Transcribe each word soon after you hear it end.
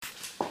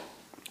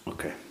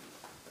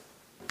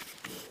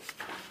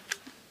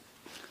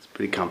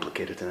pretty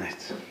complicated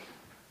tonight.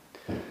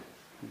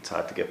 It's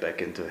hard to get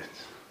back into it.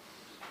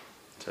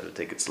 Try to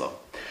take it slow.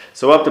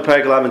 So up to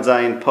Perek Lamed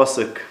Zayin,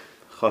 Pasuk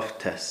Chaf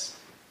Tes.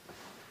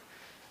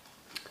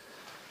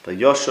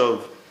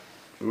 Vayoshav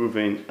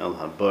Ruvain el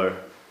Habar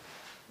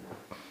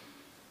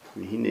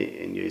Mihine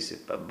en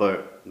Yosef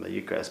Habar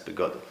Vayikras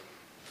Begadav.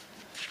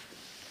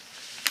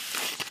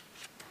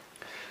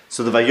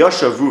 So the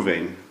Vayoshav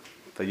Ruvain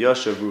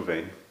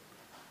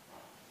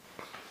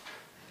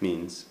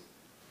means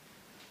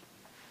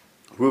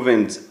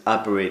Ruvain's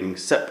operating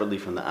separately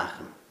from the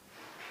Achim.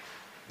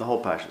 The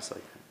whole parsha is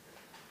like that.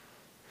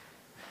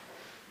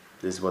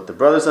 This is what the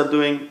brothers are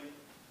doing,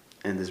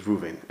 and there's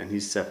Ruvain, and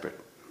he's separate.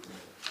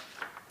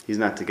 He's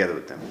not together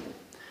with them.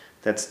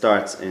 That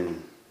starts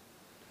in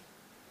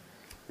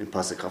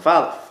Pasuk Chaf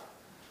Aleph,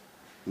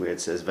 where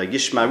it says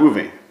Vayishma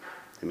Ruvain.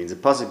 It means the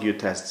Pasuk you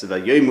test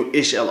Vayomu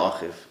Ish El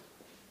Achiv.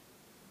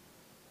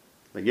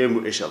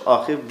 Vayomu Ish El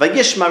Achiv.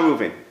 Vayishma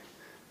Ruvain.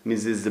 It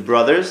means there's the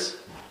brothers,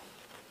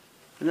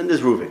 and then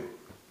there's Ruvain.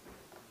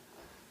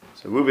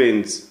 So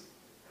Ruvain's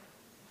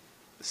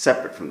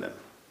separate from them.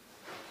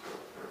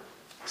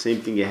 Same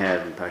thing you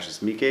have in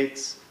Parshas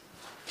Miketz,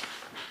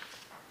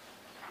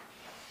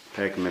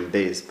 Perek Mem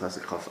Beis,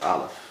 Pasuk Chaf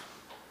Aleph.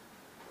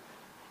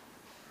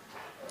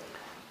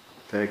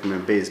 Perek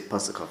Mem Beis,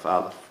 Pasuk Chaf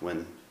Aleph,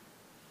 when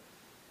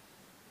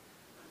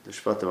the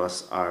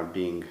Shvatim are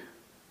being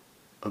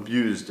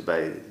abused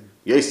by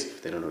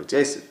Yosef. They don't know it's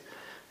Yosef.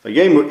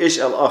 Vayomu Ish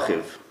El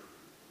Achiv.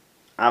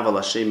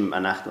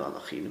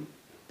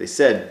 They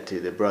said to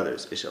the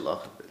brothers, Ish El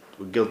Achiv,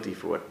 we're guilty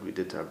for what we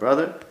did to our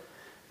brother.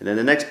 And then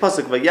the next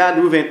pasuk, Vayad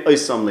Ruvain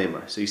Oisam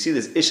Lemar. So you see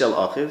this Ish El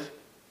Achiv,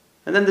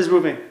 and then there's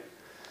Ruvain.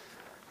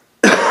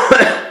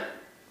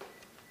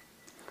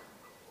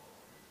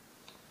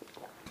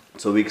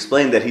 So we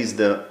explained that he's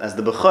as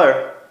the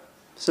Bechar,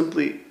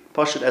 simply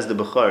Pashut as the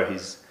Bechar,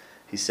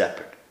 he's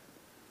separate.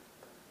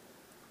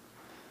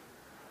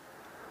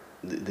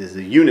 There's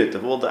a unit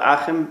of all the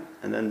Achim,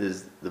 and then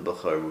there's the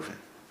Bechar Ruvain.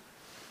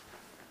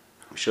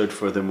 We showed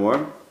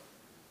furthermore,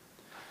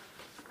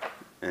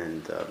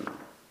 and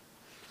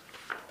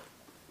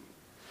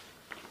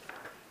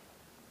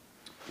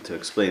to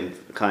explain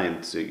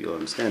kind so you'll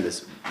understand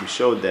this, we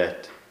showed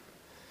that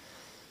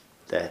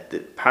the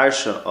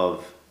parsha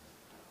of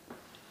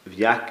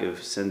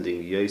Yaakov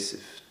sending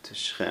Yosef to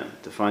Shechem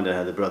to find out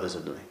how the brothers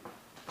are doing.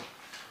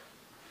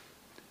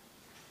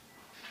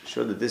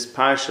 Showed that this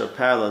parsha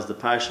parallels the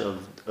parsha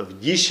of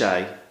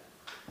Yishai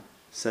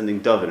sending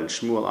David in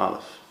Shmuel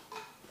Aleph.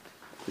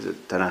 Is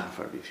it Tanakh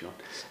if you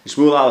want? In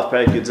Shmuel Aleph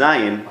Perek Yud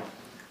Zayin,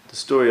 the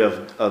story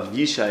of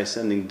Yishai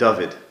sending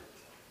David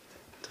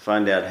to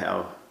find out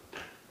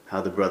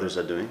how the brothers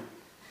are doing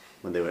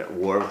when they were at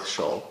war with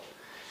Shaul.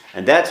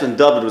 And that's when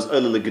David was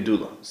Ola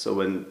Gedula. So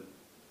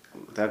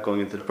without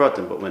going into the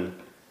pratim, but when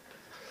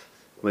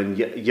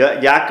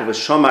Yaakov was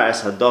Shomar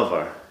as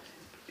Hadavar,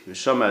 he was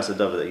Shomar as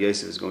Hadavar that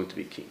Yosef is going to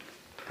be king.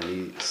 And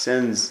he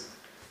sends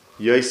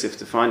Yosef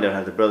to find out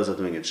how the brothers are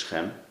doing at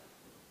Shechem.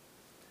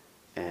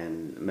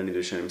 And many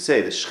Rishonim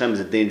say that Shechem is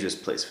a dangerous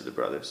place for the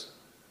brothers.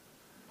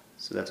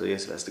 So that's why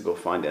Yosef has to go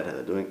find out how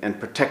they're doing and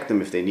protect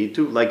them if they need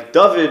to. Like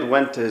David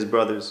went to his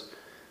brothers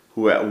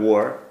who were at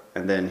war,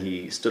 and then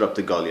he stood up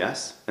to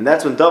Goliath. And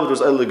that's when David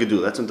was Ola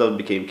Gedul. That's when David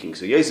became king.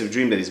 So Yosef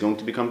dreamed that he's going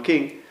to become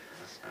king.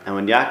 And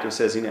when Yaakov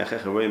says,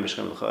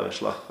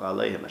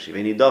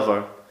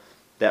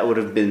 that would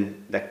have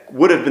been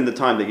the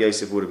time that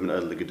Yosef would have been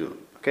Ola Gedul.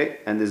 Okay?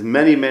 And there's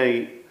many,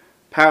 many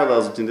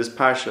parallels between this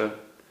parsha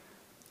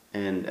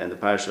and the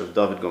parsha of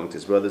David going to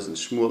his brothers in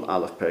Shmuel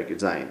Aleph Perek Yud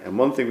Zayin. And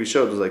one thing we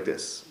showed was like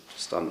this,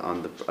 just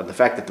on the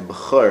fact that the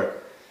Bechor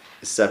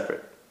is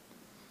separate.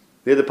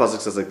 The other pasuk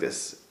says like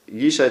this: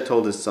 Yishai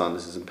told his son.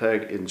 This is in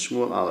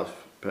Shmuel Aleph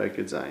Perek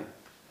Yud Zayin,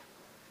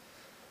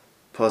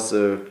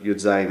 pasuk Yud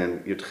Zayin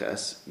and Yud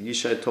Ches.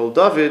 Yishai told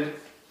David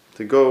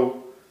to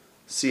go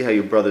see how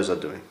your brothers are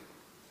doing.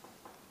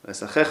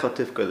 See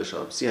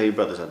how your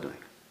brothers are doing.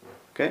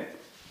 Okay.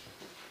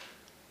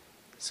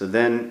 So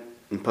then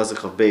in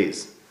pasuk of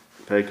Beis,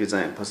 Perek Yud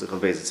Zayin, pasuk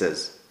of Beis, it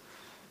says,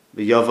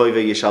 "V'yavoy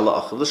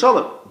ve'yishala achiv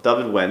l'shalom."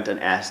 David went and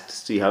asked to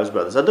see how his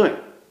brothers are doing.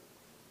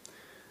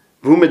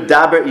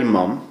 V'umedaber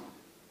imam,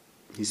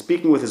 he's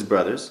speaking with his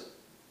brothers,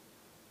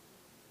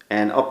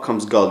 and up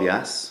comes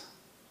Goliath.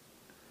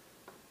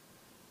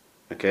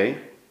 Okay?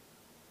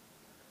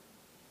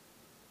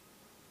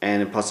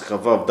 And in Pasuk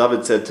Avav,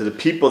 David said to the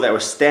people that were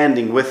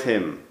standing with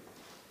him,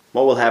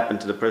 what will happen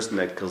to the person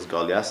that kills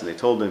Goliath? And they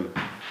told him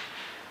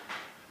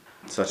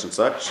such and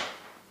such.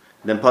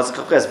 Then Pasuk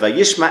Avches,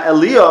 Vayishma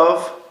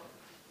Eliyav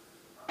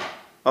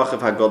Achiv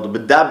HaGadol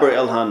B'daber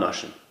El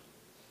HaNashim.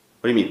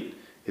 What do you mean?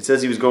 It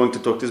says he was going to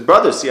talk to his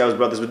brothers, see how his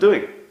brothers were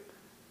doing.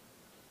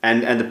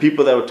 And the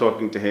people that were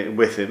talking to him,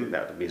 with him,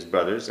 that would be his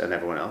brothers and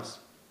everyone else,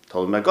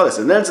 told him about Goliath.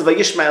 And then it's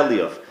Vayishma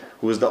Eliyav,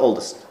 who was the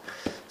oldest.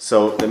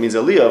 So that means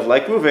Eliyav,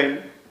 like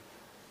Ruvain,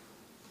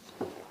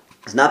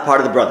 is not part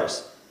of the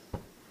brothers.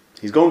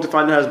 He's going to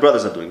find out how his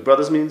brothers are doing.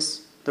 Brothers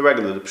means the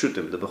regular, the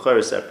pshutim, the Bechor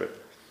is separate.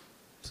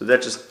 So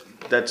that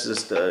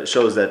just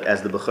shows that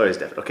as the Bechor is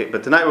definite. Okay,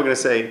 but tonight we're going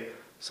to say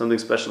something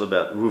special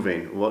about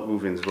Reuven, what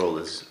Reuven's role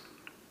is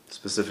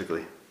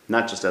specifically.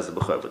 Not just as a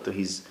Bechor, but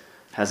he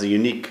has a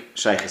unique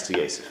shaykhis to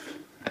Yosef.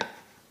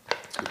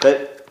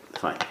 Okay,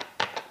 fine.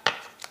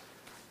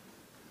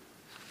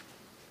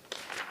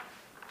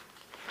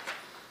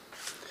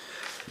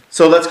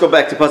 So let's go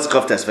back to Pasuk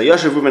Chav Tes.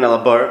 Vayoshev Reuven al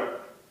Habar.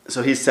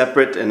 So he's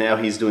separate, and now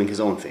he's doing his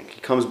own thing. He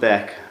comes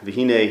back.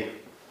 V'hinei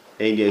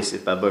ein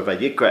Yosef b'Habar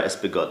vayikra es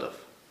begodav.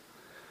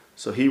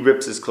 So he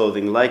rips his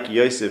clothing like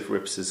Yosef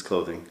rips his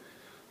clothing.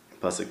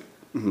 Pasuk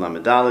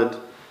Lamed Daled.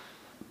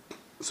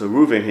 So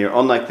Reuven here,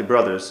 unlike the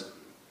brothers,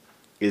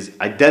 is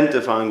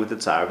identifying with the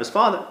tzar of his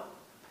father.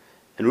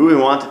 And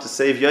Reuven wanted to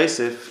save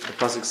Yosef. The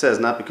pasuk says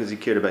not because he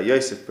cared about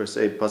Yosef per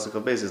se. Pasuk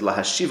Chav Beis is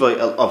lahashivay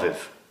el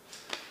aviv.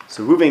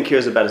 So Reuven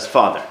cares about his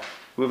father.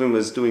 Reuven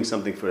was doing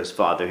something for his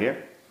father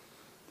here.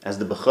 As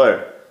the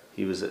Bechor,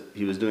 he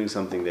was doing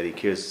something that he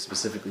cares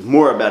specifically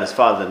more about his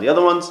father than the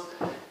other ones,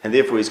 and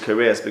therefore he's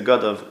kareas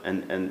begodav.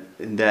 And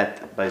in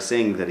that, by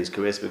saying that he's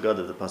kareas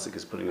begodav, the pasuk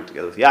is putting him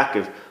together with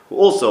Yaakov, who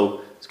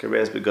also is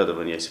kareas begodav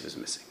when Yosef is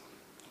missing.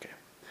 Okay.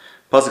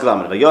 Pasuk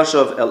Lamed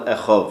Vayoshav el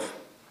Echov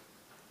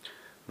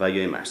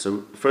Vayomer.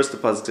 So first the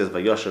pasuk says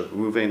Vayoshav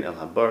Reuven el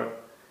Habar,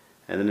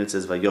 and then it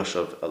says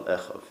Vayoshav el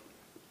Echov,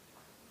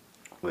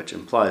 which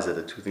implies that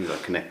the two things are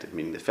connected,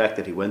 meaning the fact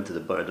that he went to the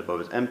bar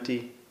was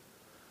empty,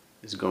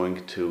 is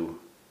going to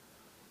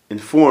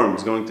inform,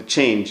 is going to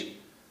change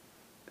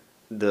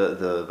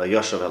the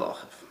Vayoshav el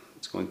Achiv.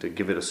 It's going to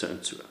give it a certain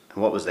tzura.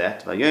 And what was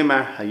that?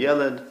 Vayomer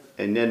hayeled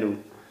enenu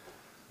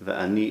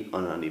ve'ani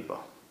onani ba.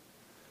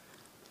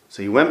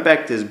 So he went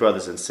back to his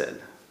brothers and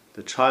said,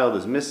 the child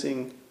is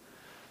missing,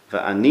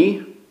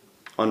 ve'ani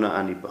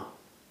onani ba.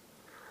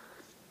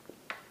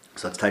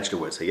 So let's touch the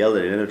words. Hayeled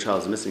enenu,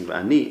 child is missing,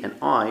 ve'ani, and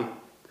I,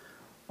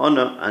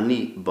 ona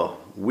ani ba.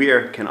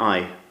 Where can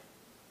I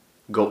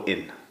go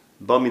in?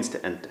 Ba means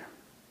to enter.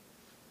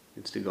 It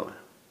means to go in.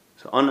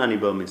 So ona ani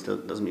ba means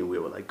doesn't mean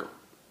where will I go.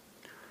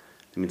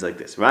 It means like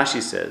this.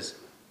 Rashi says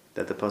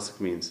that the pasuk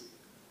means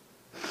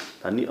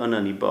ani ona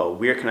ani ba.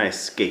 Where can I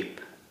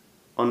escape?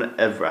 Ona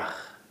evrach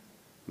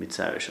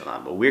mitzar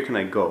shalam. But where can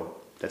I go?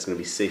 That's going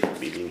to be safe for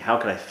me. Meaning, how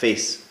can I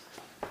face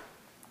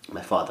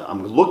my father?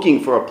 I'm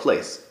looking for a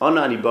place.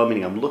 Ona ani ba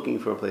meaning I'm looking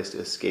for a place to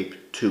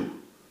escape to.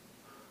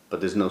 But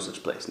there's no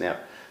such place. Now,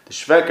 the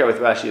Shverka with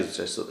Rashi is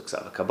just so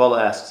the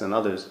Kabbalah asks and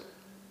others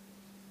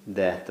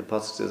that the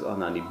pasuk says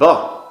Anani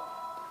Ba,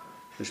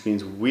 which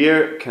means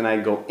where can I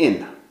go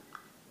in?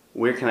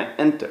 Where can I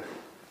enter?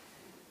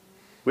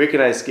 Where can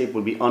I escape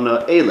would be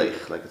Ana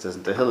Elech, like it says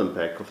in Tehillim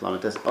Perek Kuf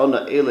Lamed Tes,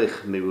 Ana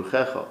Elech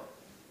meruchecha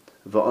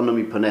va'ana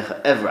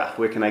mipanecha evrach.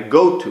 Where can I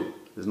go to?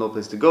 There's no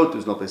place to go to.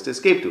 There's no place to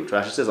escape to.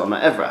 Rashi says Ana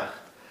Evrach.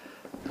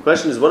 The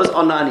question is, what does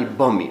Ana Ani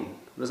Ba mean?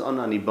 What does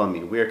Ana Ani Ba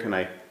mean? Where can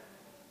I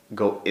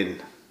go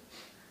in?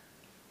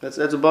 That's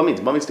what Ba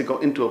means. Ba means to go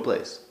into a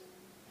place.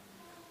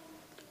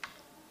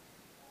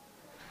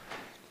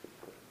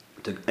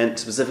 And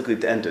specifically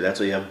to enter.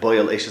 That's why you have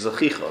Boyal Eshes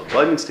Achicha.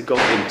 Ba means to go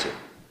into.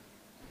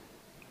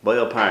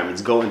 Boyal Par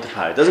means go into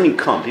Par. It doesn't mean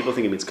come. People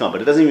think it means come,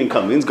 but it doesn't even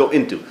come. It means go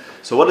into.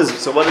 So what is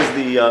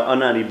the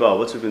Anani Ba?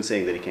 What's we've been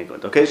saying that he can't go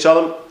into? Okay,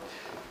 Shalom.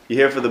 You're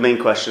here for the main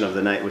question of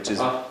the night, which is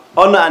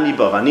Anani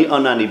Ba. Vani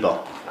Anani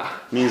Ba.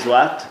 Means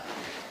what?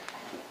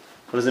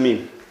 What does it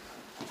mean?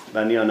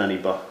 Vani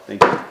Anani Ba.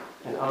 Thank you.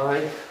 And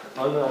I,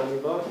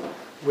 Anani Ba,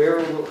 where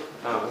will...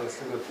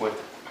 that's a good point.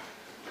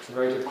 It's a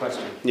very good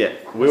question. Yeah.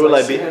 Where will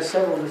I be? It has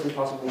several different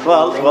possible...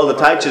 Well, the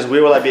taich is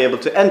where will I be able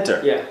to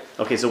enter? Yeah.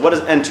 Okay, so what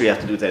does entry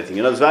have to do with anything?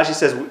 You know, Rashi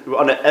says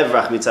on an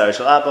evrach mitzar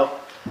shel abba.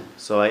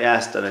 So I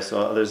asked, and I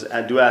saw others.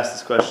 I do ask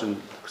this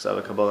question,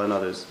 Ksava Kabbalah and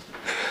others,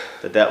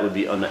 that would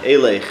be on the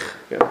elech.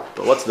 Yeah.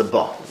 But what's the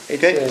ba?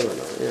 Okay.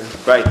 Yeah.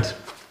 Right.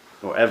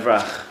 Or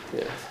evrach.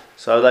 Yeah.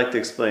 So I would like to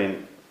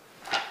explain.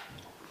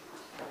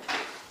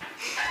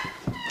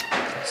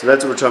 So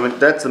that's what we're trying.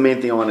 That's the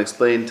main thing I want to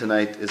explain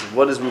tonight. Is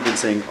what is Reuven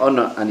saying?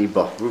 Ana ani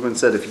ba. Reuven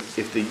said,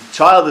 if the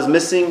child is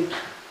missing,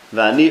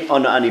 vani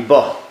ana ani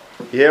ba.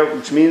 You hear,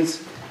 which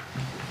means,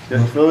 you're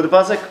familiar with the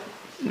pasuk?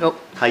 Nope.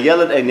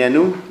 Hayelad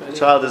enyanu. The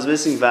child is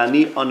missing.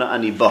 Vani ana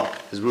ani ba.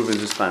 Is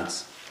Reuven's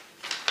response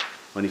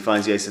when he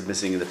finds Yosef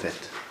missing in the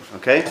pit.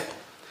 Okay.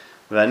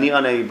 Vani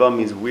ana ani ba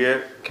means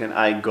where can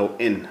I go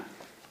in?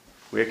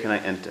 Where can I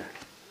enter?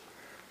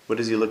 What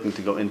is he looking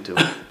to go into?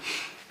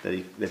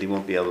 That he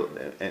won't be able,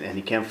 and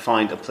he can't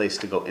find a place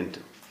to go into.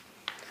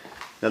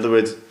 In other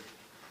words,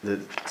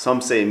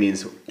 some say it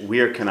means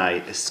where can I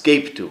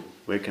escape to,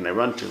 where can I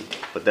run to,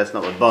 but that's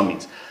not what ba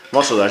means.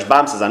 Moshe, the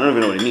Rashbam says, I don't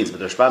even know what it means,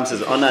 but the Rashbam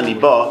says, Anani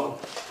ba,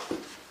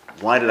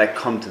 why did I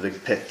come to the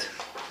pit?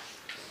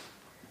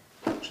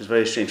 Which is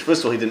very strange.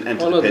 First of all, he didn't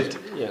enter the pit,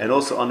 and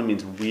also Ana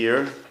means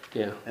where.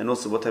 Yeah. And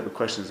also, what type of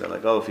questions are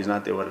like? Oh, if he's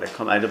not there, what did I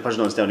come? I don't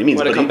understand what he means.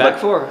 What did I come back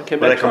for?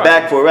 What I come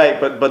back for, right?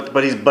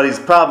 But his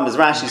problem is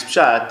Rashi's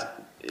pshat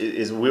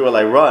is where will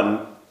I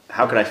run?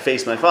 How can I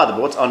face my father?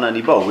 But what's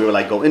Anani Bo? Where will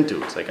I go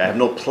into? It's like I have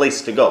no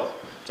place to go.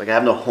 It's like I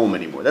have no home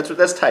anymore. That's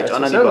tight.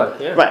 Anani Bo.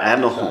 Yeah. Right. I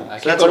have no home. I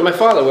can't go to my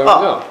father. Where will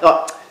I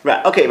go?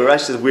 Right. Okay, but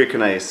Rashi says, where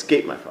can I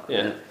escape my father?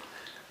 Yeah.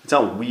 It's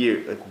all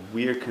weird. Like,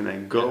 where can I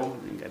go?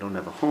 I don't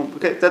have a home.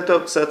 Okay,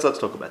 let's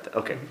talk about that.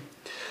 Okay.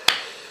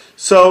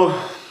 So,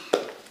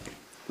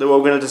 what we're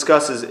going to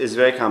discuss is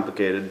very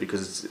complicated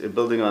because it's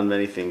building on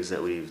many things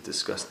that we've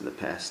discussed in the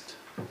past.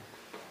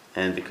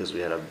 And because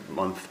we had a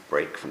month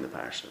break from the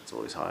parasha, it's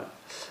always hard.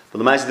 But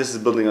the Maaseh, this is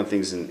building on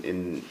things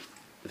in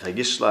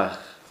Vayishlach.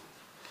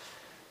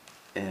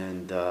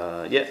 And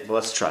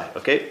let's try.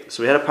 Okay,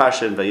 so we had a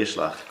parasha in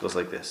Vayishlach. It goes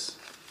like this.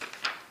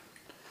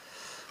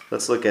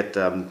 Let's look at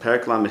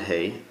Perek Lamed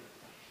Hey,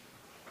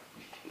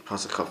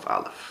 Pasuk Chaf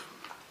Aleph.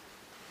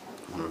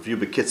 I'm going to review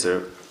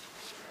Bekitzer,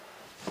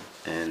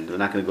 and we're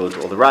not going to go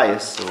into all the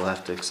rayas, so we'll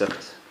have to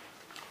accept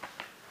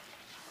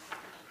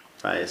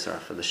rayas are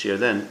for the shir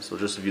then. So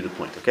we'll just review the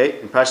point.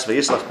 Okay, in Parashat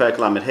Vayishlach, Perek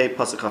Lamed Hey,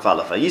 Pasuk Chaf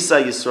Aleph.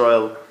 Vayisa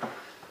Yisrael,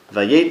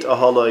 Vayet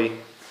Aholoi,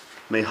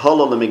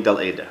 Meholo LeMigdal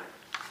Eder.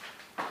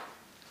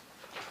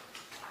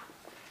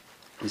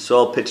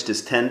 Yisrael pitched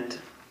his tent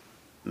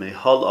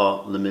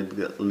Mehala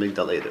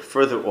Migdal Eder,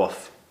 further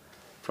off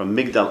from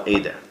Migdal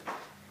Eder.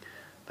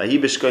 Vayi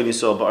b'shkoin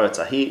Yisrael ba'aretz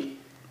ahi,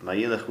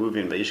 vayilech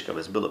Reuven vayishkav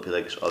es bilo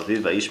pilegesh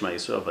alviv vayishma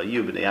Yisrael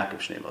vayu b'nei Yaakov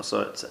shnei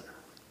masor, etc.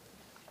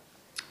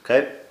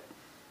 Okay,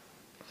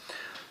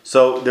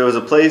 so there was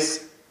a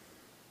place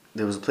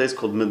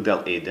called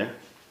Migdal Eder.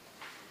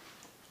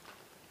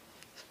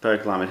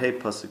 Perek Lamed Hey,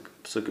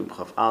 Psukim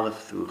Chaf Aleph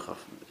through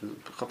Chaf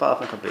Aleph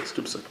and Chaf Beis,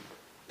 2 Psukim.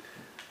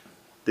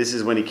 This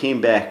is when he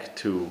came back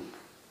to.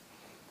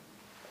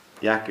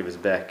 Yaakov is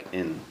back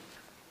in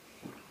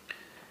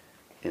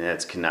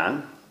Eretz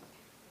Canaan.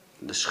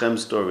 The Shem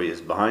story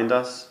is behind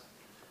us,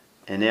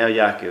 and now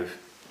Yaakov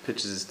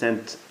pitches his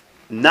tent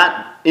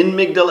not in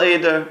Migdal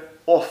Eder,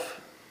 off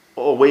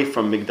or away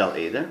from Migdal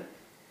Eder.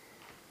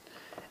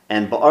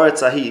 And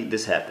Ba'aretz Ahi,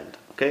 this happened.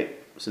 Okay,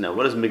 so now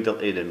what does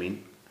Migdal Eder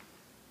mean?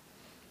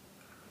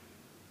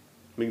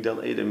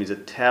 Migdal Eder means a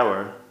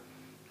tower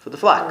for the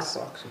flax.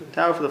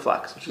 Tower for the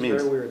flax, which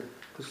means very weird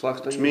because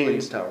flax don't usually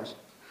use towers.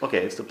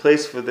 Okay, it's the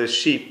place for the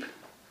sheep.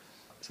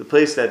 It's the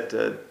place that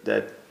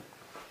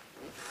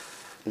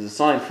is a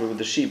sign for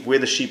the sheep, where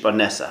the sheep are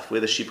nesaf, where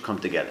the sheep come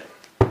together.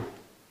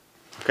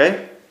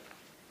 Okay?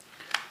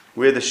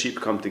 Where the sheep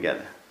come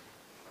together.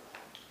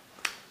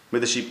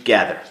 Where the sheep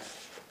gather.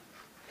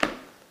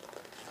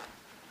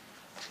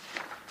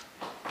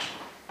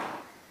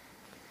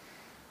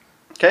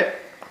 Okay?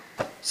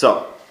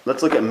 So,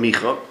 let's look at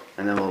Micha,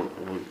 and then we'll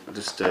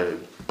just to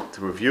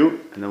review,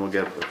 and then we'll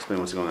explain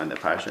what's going on in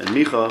that parasha. In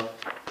Micha,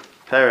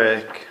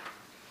 Perek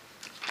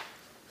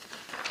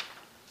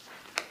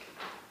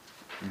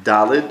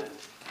Dalid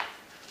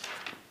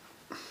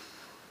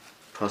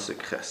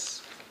Pasuk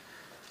Ches.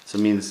 So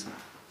it means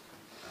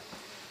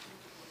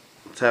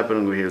what's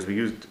happening over here is we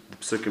used the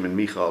Psukim in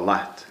Micha a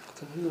lot.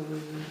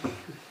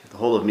 The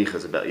whole of Micha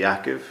is about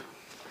Yaakov.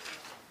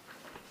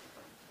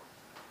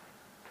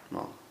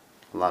 Well,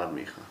 a lot of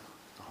Micha.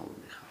 The whole of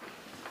Micha.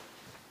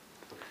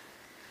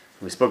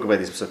 We spoke about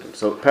these Psukim.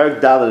 So Perek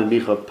Dalid in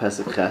Micha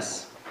Pasuk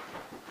Ches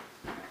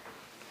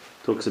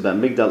talks about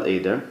Migdal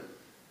Eder,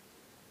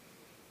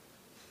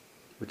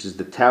 which is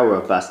the tower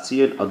of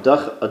Bastion.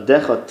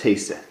 Adecha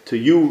Teise. To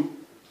you,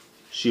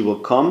 she will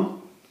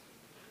come.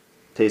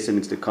 Teise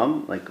means to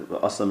come, like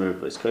Aslam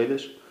Erev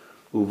Kodesh.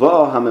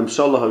 Uva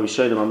HaMemshalah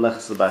HaRishonim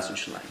Mamlechas L'Bas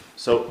Yerushalayim.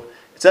 So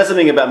it says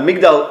something about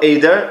Migdal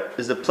Eder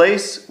is the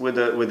place where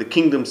the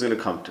kingdom's going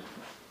to come to.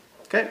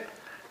 Okay,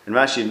 and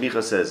Rashi and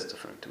Micha says it's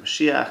referring to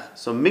Mashiach.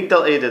 So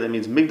Migdal Eder, that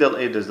means Migdal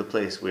Eder is the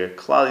place where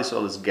Klal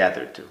Yisrael is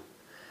gathered to.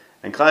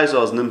 And Klal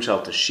Yisrael is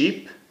nimshal to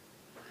sheep,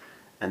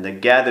 and they're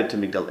gathered to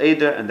Migdal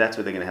Eder, and that's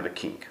where they're going to have a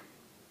king.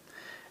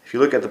 If you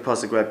look at the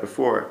pasuk right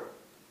before,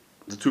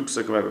 the 2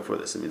 pasuk right before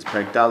this, it means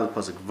Perek Daled,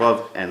 pasuk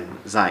Vav and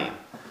Zayin,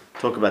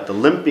 talk about the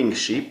limping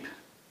sheep.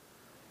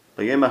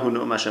 Hashem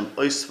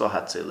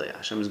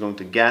is going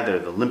to gather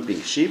the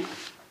limping sheep,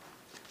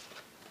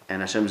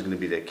 and Hashem is going to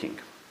be their king.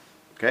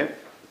 Okay,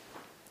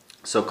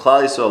 so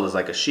Klal Yisrael is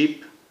like a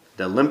sheep;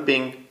 they're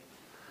limping.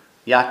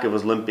 Yaakov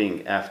was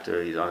limping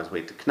after he's on his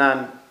way to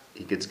Canaan.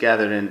 He gets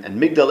gathered in,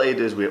 and Migdal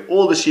Eder is where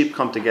all the sheep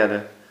come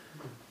together,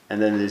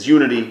 and then there's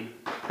unity,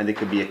 and there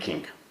could be a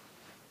king.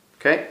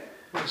 Okay?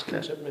 What does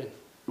kingship mean?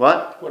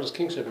 What? What does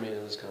kingship mean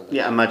in this context?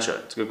 Yeah, I'm not sure.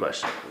 It's a good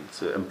question.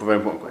 It's a very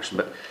important question.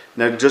 But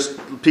now just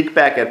peek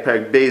back at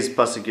Perek Beis,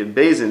 Pasuk Yud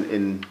Beis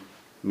in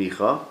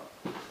Micha.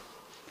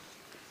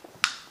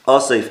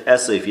 Asif,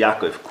 Esif,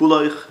 Yaakov,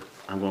 Kuloich.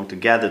 I'm going to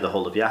gather the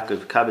whole of Yaakov.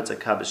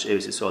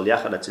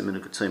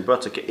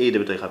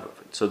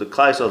 So the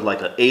Klal Yisrael is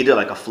like an Eder,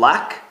 like a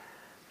flock,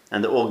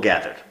 and they're all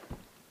gathered.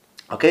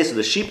 Okay, so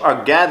the sheep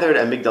are gathered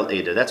at Migdal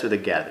Eder. That's where they're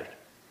gathered.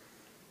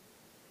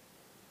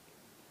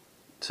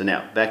 So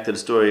now, back to the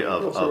story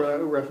of... Also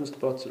a reference to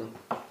Botzra.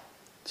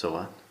 So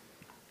what?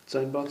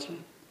 Zayin Botzra?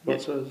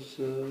 Botzra is...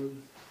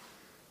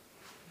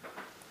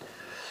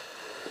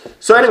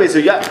 So anyway, so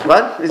yeah,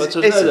 what?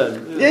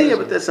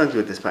 But that's not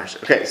with this parasha.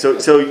 Okay, so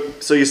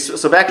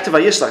back to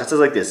Vayishlach, it says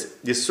like this: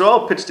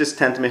 Yisrael pitched his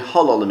tent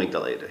mehalal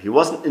Migdal Eder. He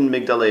wasn't in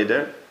Migdal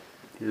Eder;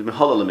 he was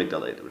mehalal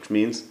Migdal Eder, which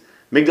means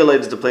Migdal Eder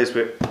is the place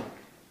where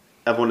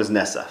everyone is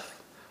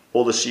nesaf.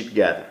 All the sheep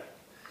gather.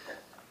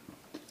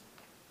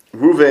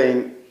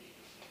 Ruvain,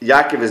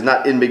 Yaakov is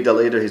not in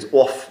Migdal Eder, he's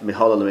off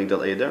Mihalal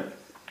Migdal Eder.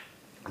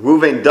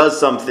 Ruvain does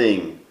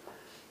something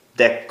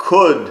that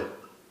could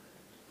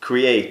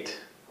create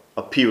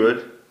a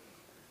period,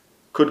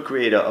 could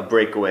create a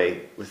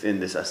breakaway within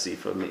this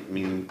Asifa,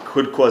 meaning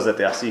could cause that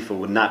the Asifa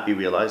would not be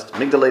realized.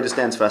 Migdal Eder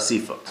stands for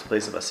Asifa. It's a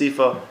place of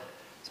Asifa.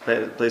 It's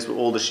a place where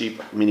all the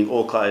sheep, meaning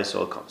all Klal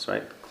Yisrael comes,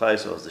 right? Klal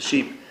Yisrael is the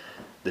sheep.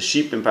 The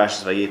sheep in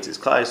Parshas Vayetz is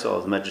Klal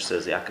Yisrael. The Medrash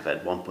says Yaakov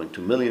had 1.2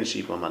 million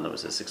sheep. One number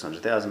says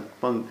 600,000.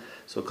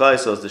 So Klal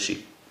Yisrael is the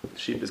sheep. The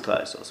sheep is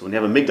Klal Yisrael. So when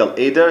you have a Migdal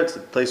Eder, it's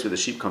the place where the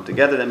sheep come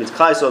together. That means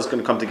Klal Yisrael is going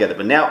to come together.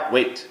 But now,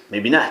 wait,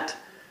 maybe not.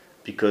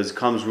 Because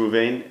comes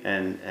Ruvain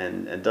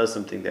and does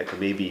something that could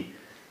maybe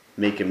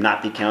make him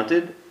not be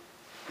counted.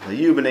 So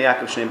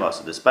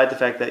despite the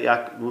fact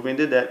that Ruvain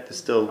did that, there's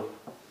still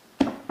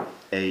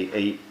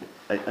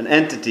an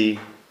entity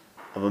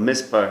of a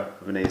mispar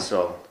of an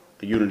Yisrael,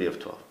 a unity of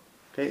 12.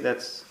 Okay,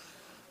 that's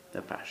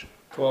that passion.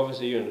 12 is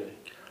a unity.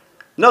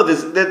 No,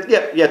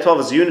 12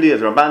 is a unity.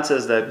 As Ramban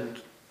says that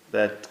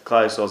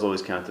Klal Yisrael is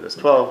always counted as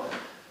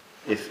 12.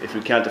 If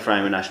we count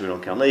Ephraim and Asher, we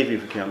don't count Levi.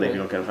 If we count Levi, we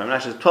don't count Ephraim and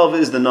Asher. 12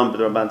 is the number,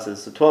 the Ramban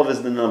says. So 12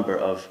 is the number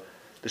of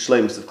the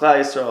Shleimus of Klal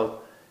Yisrael.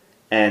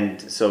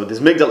 And so there's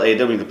Migdal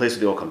Eder, meaning the place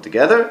where they all come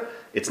together.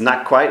 It's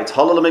not quite, it's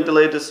Halal Migdal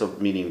Eder, so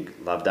meaning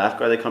Lav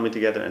Dafka are they coming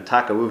together. And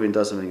Taka Ruvin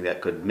does something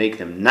that could make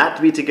them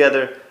not be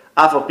together.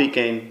 Afal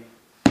Pikein,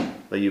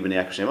 Vayu B'nei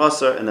Yaakov Shem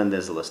Asar, and then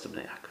there's the list of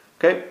B'nei Yaakov.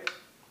 Okay?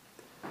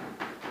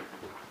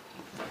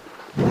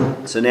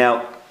 So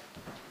now,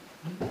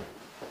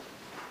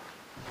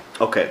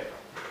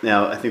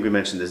 I think we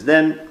mentioned this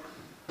then,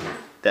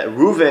 that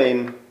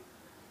Ruvain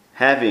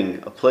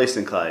having a place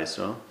in Klal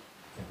Yisrael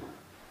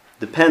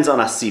depends on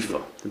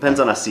Asifa.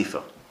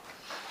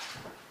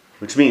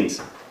 Which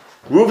means,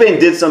 Ruvain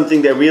did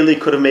something that really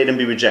could have made him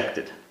be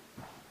rejected.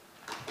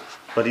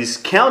 But he's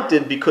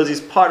counted because he's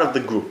part of the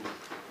group.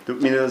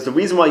 The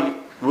reason why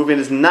Ruvain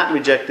is not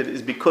rejected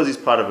is because he's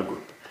part of a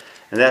group.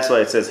 And that's why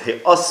it says,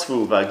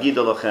 He'osfu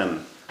v'agidu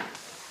lachem,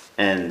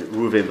 and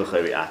Ruvain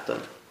b'chayri atan.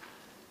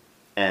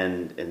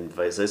 And in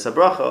Vayzais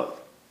HaBracha,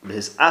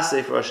 v'his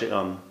asef rashi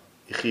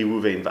yichi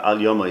Ruvain v'al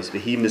yomois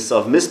v'hi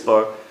misav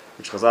mispar,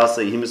 which Chazal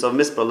say, yihi misav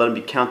mispar, let him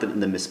be counted in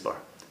the mispar.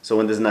 So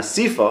when there's an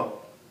asifa,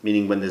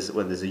 meaning when there's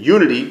a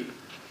unity,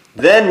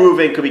 then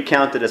Ruvain could be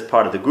counted as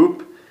part of the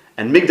group.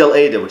 And Migdal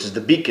Eder, which is the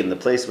beacon, the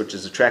place which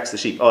attracts the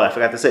sheep. Oh, I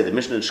forgot to say, the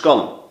Mishnah in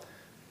Shkolim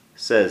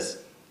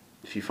says,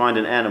 if you find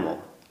an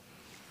animal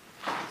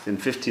within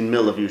 15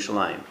 mil of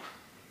Yerushalayim,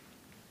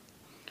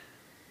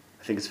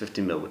 I think it's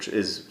 15 mil, which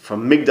is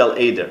from Migdal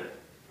Eder,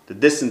 the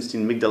distance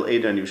between Migdal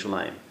Eder and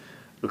Yerushalayim,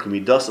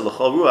 Ukamidas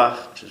L'chol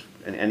Ruach, which is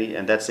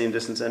and that same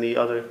distance any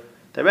other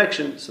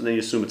direction, so then you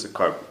assume it's a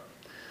carbon.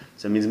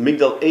 So it means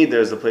Migdal Eder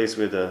is the place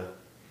where there's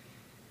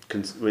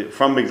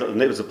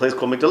a place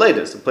called Migdal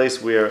Eder. It's a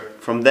place where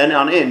from then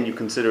on in you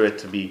consider it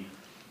to be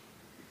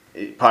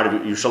part of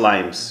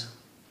Yerushalayim's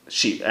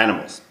sheep,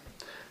 animals.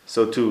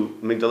 So to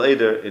Migdal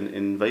Eder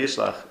in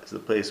Vayishlach is the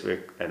place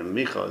where, and in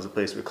Micha is the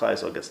place where Klal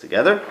Yisrael gets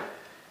together.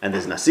 And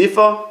there's an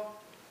Asifa.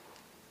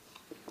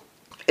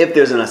 If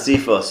there's an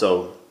Asifa,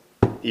 so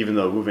even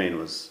though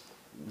Ruvain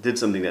did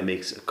something that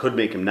could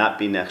make him not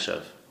be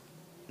Nechshav,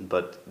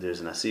 but there's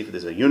an Asifa,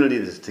 there's a unity,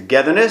 there's a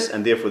togetherness,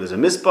 and therefore there's a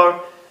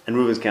Mispar, and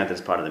Ruvain's counted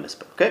as part of the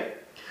Mispar. Okay?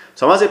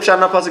 So Amazei Pshat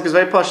na Pasuk is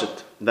very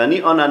pashut.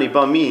 Vani on ani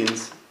ba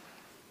means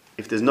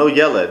if there's no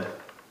Yeled,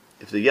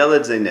 if the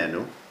Yeled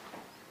Zeinenu,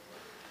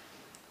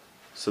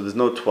 so there's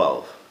no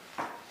 12.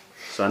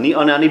 So ani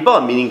on ani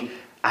ba, meaning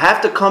I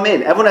have to come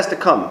in, everyone has to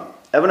come.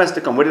 Everyone has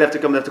to come. Where do they have to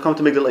come? They have to come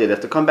to Migdal Eder. They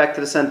have to come back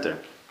to the center.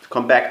 To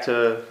come back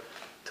to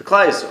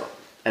Klal Yisrael.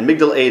 And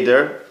Migdal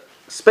Eder,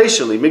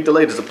 spatially, Migdal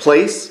Eder is a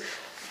place.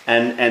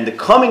 And the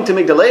coming to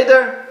Migdal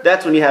Eder,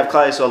 that's when you have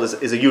Klal Yisrael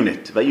is a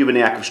unit. Vayu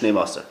b'nei Yaakov shnei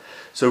masar.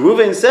 So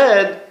Ruvain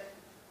said,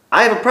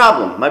 I have a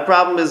problem. My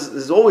problem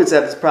is always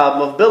had this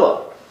problem of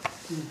Bilah.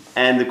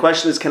 And the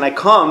question is, can I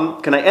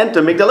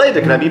enter Migdal Eder?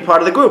 Can I be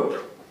part of the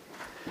group?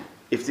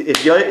 If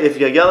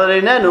Yeled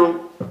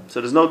Einenu, so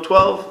there's no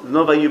 12, there's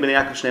no Vayu b'nei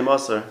Yaakov shnei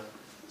masar.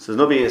 So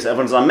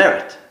everyone's on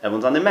merit.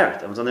 Everyone's on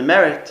the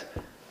merit.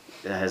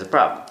 It has a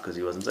problem because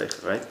he wasn't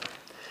zeicher, right?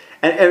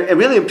 And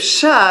really, in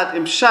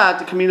Pshat,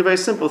 it can mean a very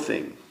simple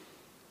thing.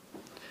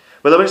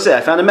 Well, let me just say,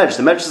 I found a medrash.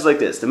 The medrash is like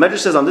this. The medrash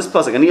says on this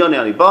pasuk, Ani oni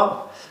ani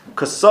ba,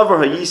 kasavar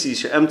hayisi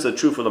she'emtza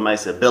trufa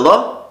l'maisa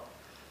bila,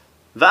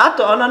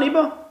 v'ata on ani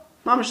ba.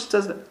 Mamish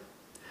says that.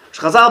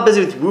 Chazal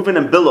busy with Reuven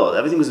and Bilah.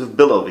 Everything was with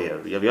Bilah over here.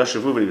 You have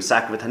Yashav Reuven, he was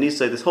sacked with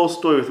Hanisa. This whole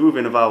story with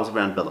Reuven involves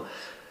around Bilah.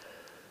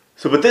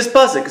 So, but this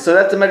pasuk, so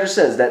that the Medrash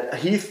says that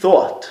he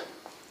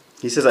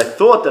says, I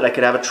thought that I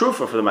could have a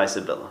trufa for the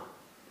Maaseh Bilah.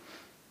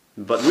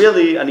 But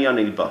really, ani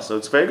ani ba. So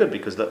it's very good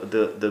because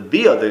the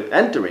bia, the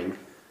entering,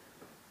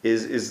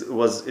 is the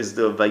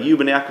Vayu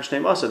b'nei Yaakov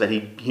shnei masar, that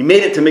he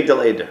made it to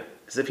Migdal Eder,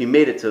 as if he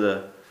made it to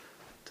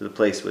the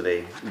place where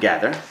they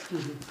gather.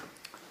 Mm-hmm.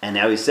 And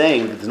now he's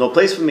saying, there's no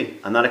place for me.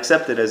 I'm not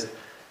accepted as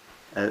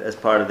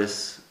part of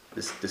this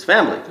this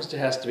family. Because there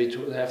have to be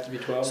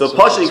 12. So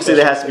Pasha, you could say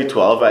there has to be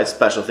 12, right?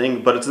 Special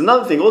thing. But it's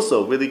another thing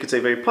also, really you could say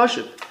very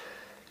Pasha.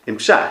 In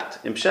Pshat,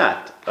 it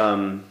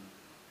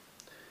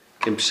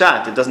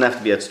doesn't have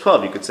to be at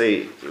 12. You could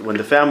say when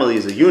the family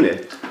is a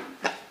unit,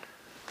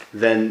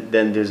 then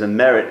there's a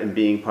merit in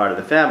being part of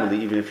the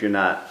family, even if you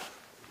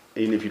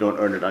don't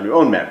earn it on your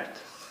own merit.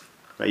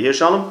 Right? You hear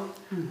Shalom?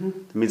 Mm-hmm.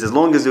 It means as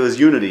long as there was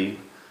unity,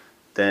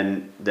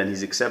 then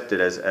he's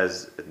accepted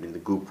as the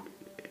group.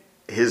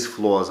 His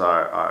flaws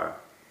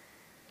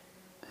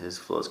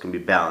can be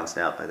balanced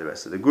out by the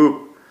rest of the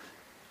group,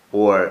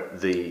 or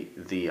the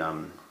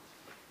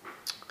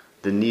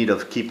need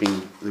of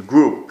keeping the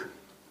group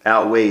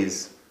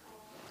outweighs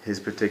his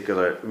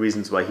particular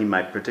reasons why he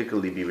might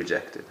particularly be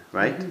rejected,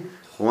 right?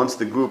 Mm-hmm. Once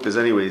the group is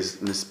anyways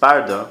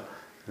nisparda,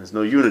 there's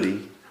no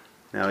unity,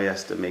 now he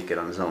has to make it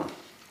on his own.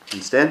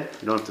 Instead,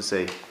 you don't have to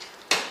say,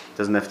 it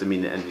doesn't have to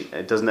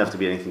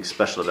be anything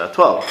special about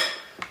 12,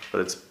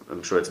 but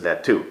I'm sure it's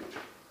that too.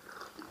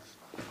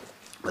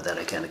 But that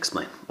I can't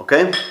explain.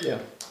 Okay? Yeah.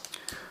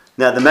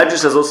 Now the Medrash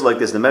says also like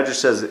this. The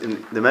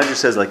Medrash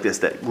says like this,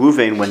 that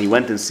Reuven, when he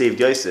went and saved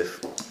Yosef,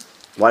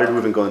 why did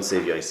Reuven go and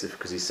save Yosef?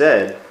 Because he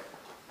said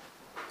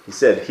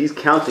he's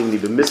counting the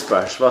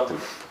b'mispar shvatim.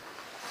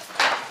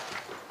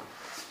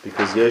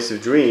 Because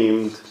Yosef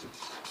dreamed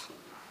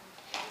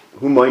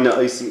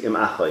because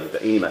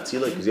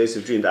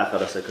Yosef dreamed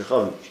achad asay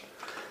kechavim.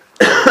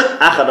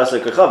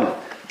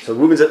 So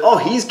Reuven said, oh,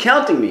 he's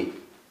counting me.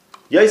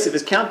 Yosef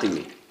is counting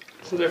me.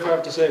 So therefore I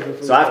have to save him.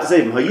 So I have to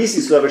save him. And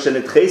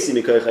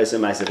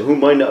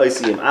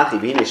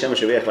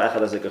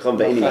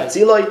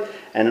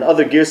in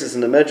other girses in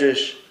the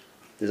Medrash,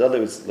 there's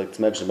others like it's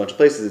mentioned in a bunch of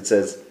places. It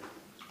says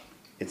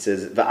So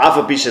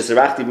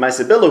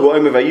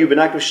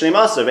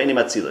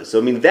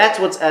I mean that's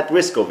what's at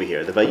risk over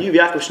here. The Vayu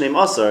Yaakov Shneim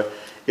Asar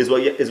is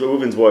what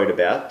Reuven's worried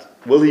about.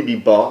 Will he be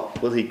ba?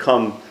 Will he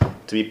come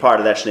to be part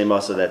of that Shneim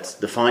Asar that's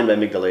defined by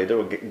Migdal Eder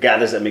or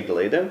gathers at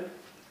Migdal Eder?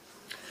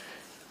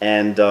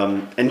 And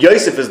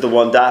Yosef is the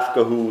one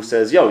Dafka who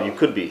says, "Yo, you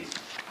could be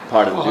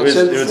part of it." It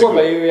said before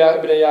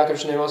Yaakov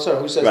Shneim Asar.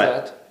 Who says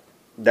that?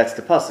 That's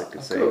the pasuk.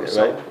 It's saying,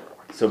 right?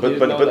 So, but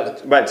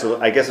right. So,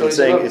 I guess what it's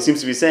saying, it seems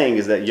to be saying,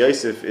 is that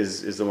Yosef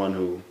is the one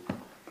who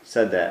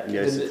said that,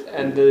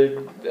 and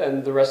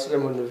the rest of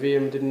them, when the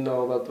Nevi'im didn't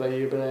know about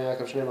Vayu b'nei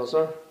Yaakov Shneim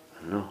Asar. I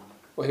don't know.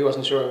 Well, he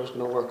wasn't sure it was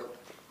going to work.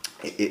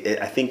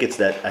 I think it's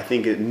that. I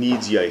think it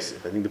needs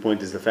Yosef. I think the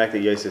point is the fact that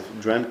Yosef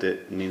dreamt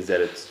it means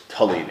that it's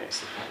Tali in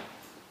Yosef.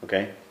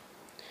 Okay.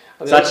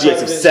 It's not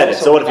Yosef said it.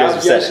 So what if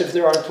Yosef said it?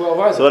 There aren't 12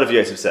 either. So what if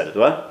Yosef said it?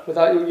 What?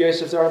 Without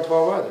Yosef, there aren't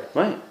 12 either.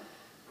 Right.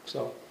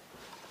 So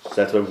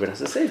that's why we're going to have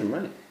to save him,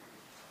 right?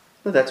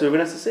 No, that's why we're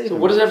going to have to save him. So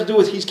what does it have to do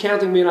with he's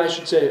counting me and I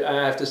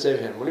have to save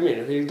him? What do you mean?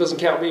 If he doesn't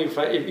count me, even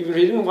if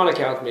he didn't want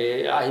to count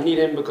me, I need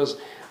him because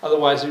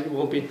otherwise it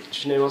won't be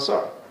Shnei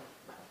Masar.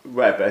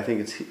 Right, but I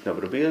think but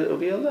it'll be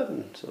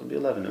 11. So it'll be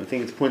 11. I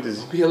think the point is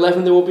it'll be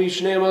 11. There won't be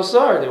Shnei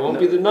Masar. There won't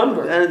be the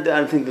number. And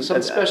I think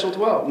some special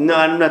 12. No,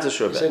 I'm not so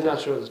sure about that.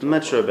 I'm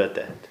not sure about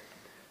that.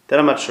 That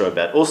I'm not sure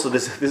about. Also,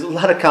 there's a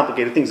lot of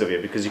complicated things over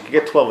here because you could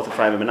get 12 with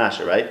Ephraim and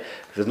Menashe, right?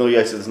 If there's no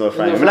Yosef, there's no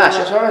Ephraim and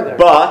Menashe.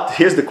 But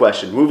here's the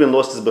question: Reuven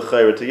lost his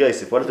Bechayra to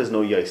Yosef. What if there's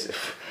no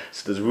Yosef?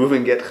 So does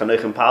Reuven get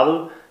Chanoich and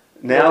Palu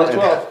now? Yeah,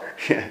 12.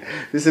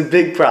 There's some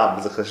big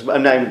problems.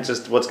 I'm not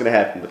just what's going to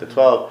happen with the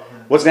 12.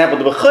 What's going to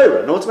happen to the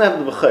Bechayra? No, what's going to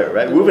happen to the Bechayra,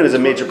 right? Reuven is a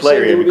major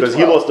player here because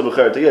he lost the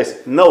Bechayra to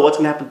Yosef. No, what's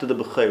going to happen to the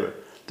Bechayra?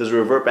 Does it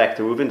revert back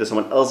to Reuven? Does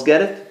someone else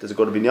get it? Does it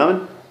go to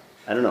Binyamin?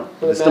 I don't know.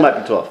 There still might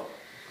be 12.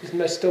 It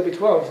might still be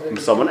 12.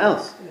 Someone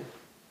else. Yeah.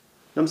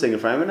 No, I'm saying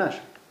Ephraim and Menashe.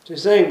 So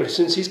he's saying, but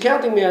since he's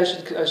counting me, I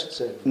should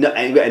say it. No,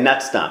 and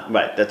that's not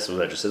right. That's what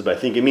Roger says. But I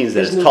think it means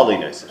that it's Tali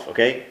Yosef.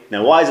 Okay.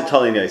 Now, why is it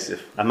Tali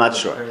Yosef? I'm not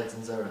sure.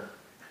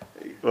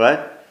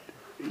 What?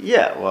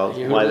 Yeah. Well,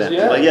 why then?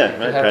 Yeah. Well, yeah.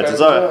 Right. Peretz and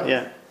Zara.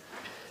 Yeah.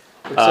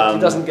 Except he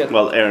doesn't get.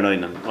 Well, Aaron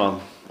Oinan.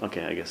 Well.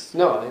 Okay, I guess.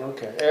 No, I don't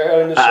care.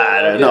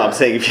 I don't know. I'm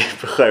saying if you're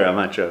Bechayra, I'm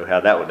not sure how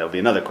that would. That'll be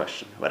another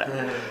question.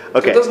 Whatever.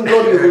 Okay. So it doesn't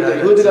go to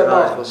who did that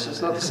Malchus. It's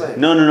not the same.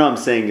 No. I'm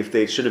saying if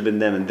they should have been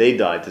them and they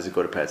died, does it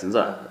go to Peretz and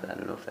Zara? I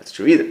don't know if that's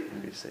true either.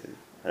 You say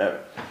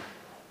whatever.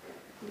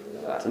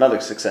 It's another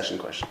succession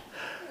question.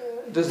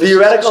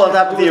 Theoretical or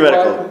not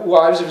theoretical?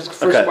 Wives, if it's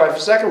first wife or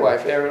second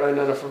wife, Aaron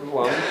and for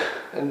one,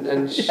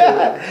 and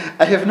yeah,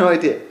 I have no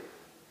idea.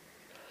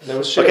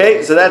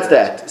 Okay, so that's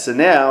that. So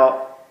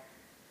now.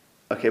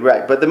 Okay,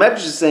 right, but the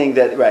Medrash is saying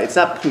that it's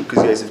not Punk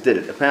because Yosef did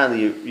it.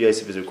 Apparently,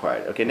 Yosef is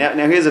required. Okay,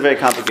 now here's a very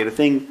complicated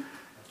thing,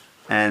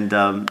 and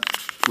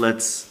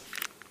let's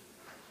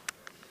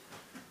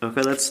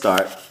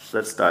start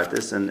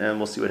this, and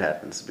we'll see what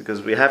happens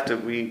because we have to.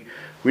 We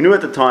knew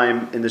at the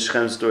time in the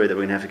Shechem story that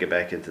we're gonna have to get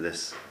back into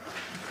this,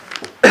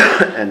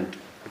 and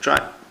we'll try.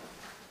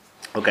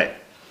 Okay,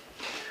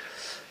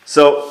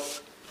 so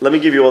let me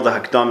give you all the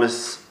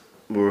hakdamis.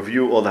 We'll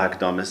review all the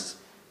hakdamis.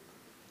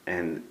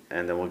 And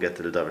then we'll get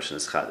to the Davar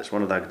Shnas Chadash.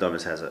 One of the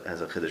Hakdamis has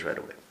a Chiddush right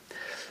away.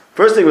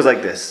 First thing was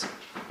like this.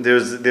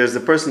 There's a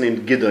person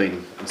named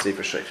Gideon in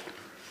Sefer Shoftim.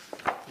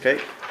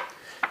 Okay?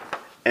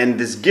 And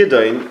this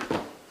Gideon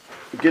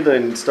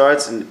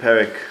starts in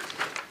Perek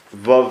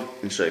Vav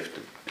in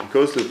Shoftim. It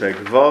goes to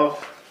Perek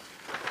Vav,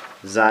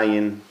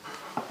 Zayin,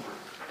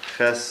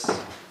 Ches,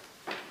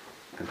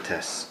 and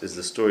Tes is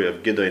the story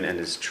of Gideon and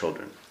his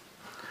children.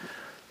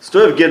 The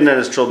story of Gideon and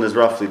his children is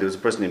roughly, there was a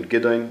person named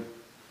Gideon,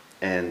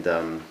 and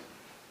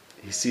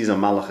he sees a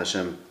Malach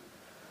Hashem.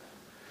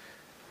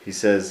 He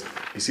sees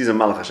a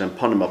Malach Hashem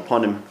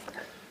upon him,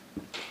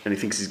 and he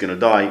thinks he's going to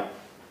die.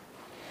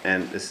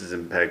 And this is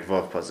in Perek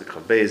Vav, Pasuk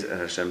Chav Beis, and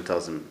Hashem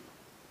tells him,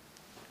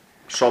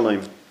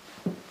 Shalom.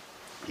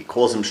 He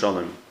calls him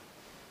Shalom.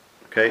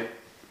 Okay?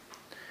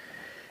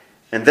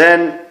 And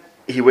then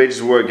he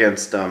wages war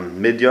against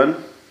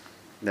Midian.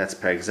 That's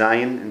Perek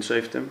Zayin in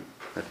Shoftim.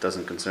 That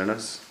doesn't concern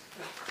us.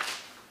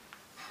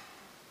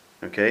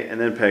 Okay?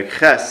 And then Perek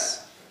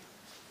Ches,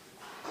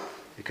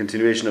 the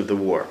continuation of the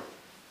war.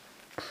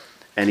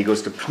 And he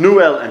goes to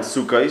Pnuel and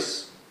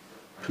Sukkos.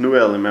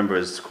 Pnuel, remember,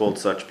 is called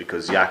such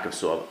because Yaakov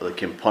saw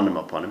Elokim Ponim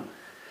upon him.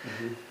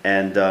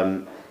 And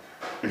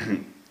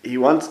he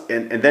wants,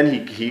 and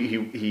then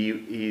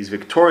he's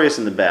victorious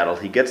in the battle.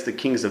 He gets the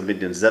kings of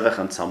Midian, Zevach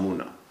and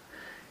Tzalmunna.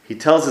 He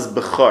tells his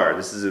Bechor,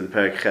 this is in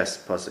Perek Ches,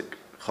 Pasuk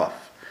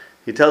Chaf.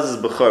 He tells his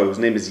Bechor, whose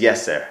name is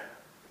Yeser,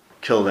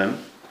 kill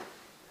them.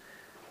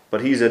 But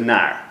he's a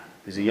nar.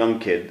 He's a young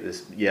kid,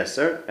 this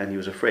Yeser, and he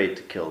was afraid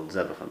to kill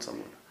Zevach and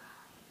Tzalmunna.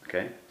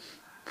 Okay?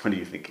 What are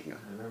you thinking of?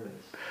 I remember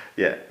this.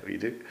 Yeah, you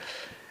do.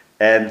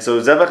 And so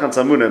Zevach and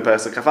Tzalmunna in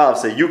Pasuk Kafalav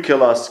say, "You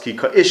kill us, ki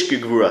ka'ish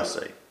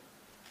gevurasei."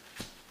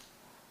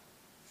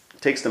 It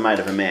takes the might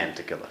of a man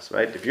to kill us,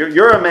 right? If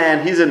you're a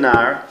man, he's a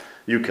nar,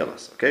 you kill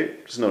us. Okay,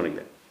 just noting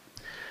that.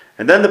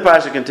 And then the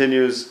parsha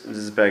continues. This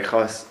is Perek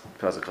Chas,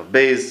 Pasuk Chav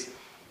Beis,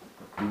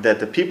 that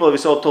the people of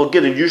Yisrael told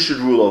Gideon, "You should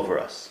rule over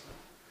us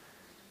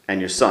and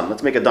your son.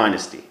 Let's make a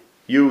dynasty.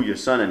 You, your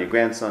son, and your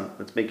grandson.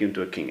 Let's make you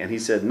into a king." And he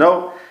said,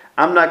 "No.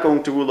 I'm not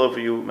going to rule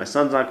over you. My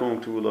son's not going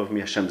to rule over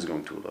me. Hashem is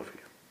going to rule over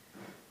you."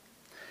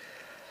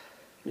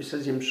 He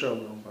says Yim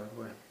Shalom, by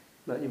the way,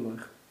 not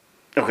Yimach.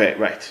 Okay,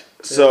 right.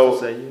 So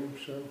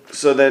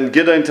then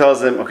Gideon tells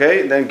them,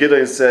 okay, then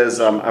Gideon says,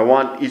 I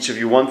want each of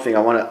you one thing.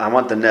 I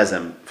want the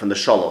nezem from the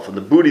shalom, from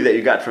the booty that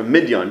you got from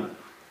Midian.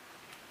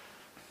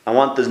 I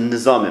want the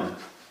nizamim.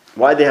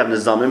 Why they have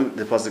nizamim?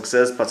 The pasuk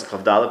says, Pasuk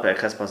Chavdala,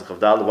 Perches Pasuk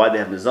Chavdala. Why they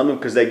have nizamim?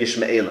 Because they're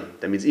Yishmaelim.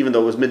 That means even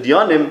though it was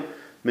Midianim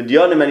and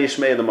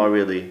Yishmaelim are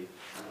really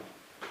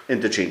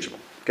interchangeable.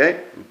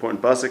 Okay,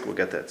 important pasuk. We'll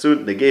get that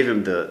soon. They gave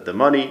him the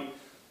money,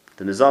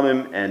 the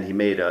nizamim, and he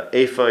made an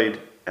ephod.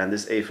 And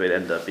this ephod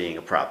ended up being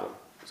a problem.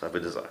 So I have a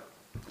desire.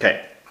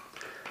 Okay.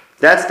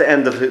 That's the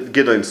end of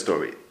Gideon's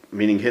story,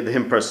 meaning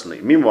him personally.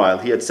 Meanwhile,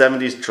 he had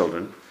 70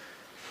 children,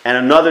 and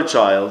another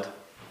child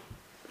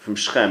from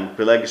Shechem,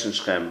 Pelegish and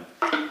Shechem,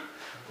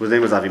 whose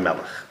name was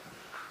Avimelech.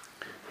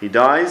 He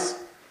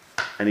dies,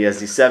 and he has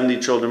these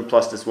 70 children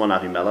plus this one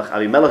Avimelech.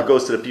 Avimelech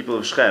goes to the people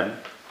of Shechem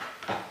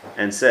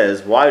and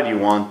says, "Why do you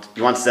want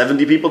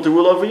 70 people to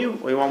rule over you,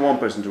 or you want one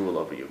person to rule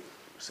over you?"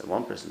 He said,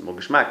 "One person, more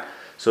geschmack."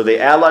 So they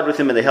allied with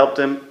him and they helped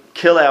him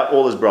kill out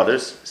all his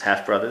brothers, his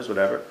half-brothers,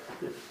 whatever.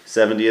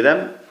 70 of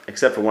them,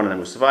 except for one of them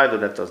who survived,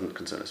 but that doesn't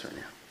concern us right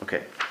now.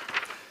 Okay.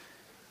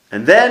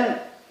 And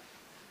then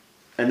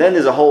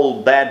there's a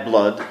whole bad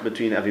blood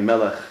between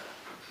Avimelech.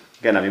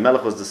 Again,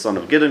 Avimelech was the son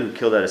of Gideon, who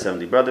killed out his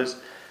 70 brothers.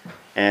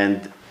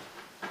 And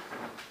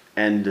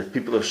the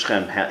people of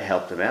Shechem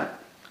helped him out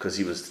because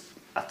he was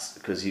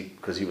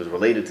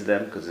related to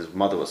them, because his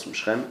mother was from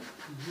Shechem.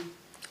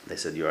 They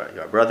said, you're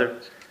our brother.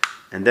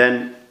 And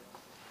then,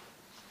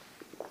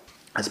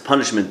 as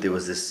punishment, there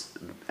was this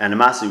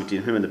animosity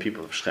between him and the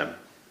people of Shechem.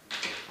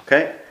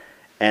 Okay?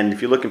 And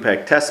if you look in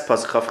Perek Tes,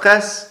 Pasuk Chav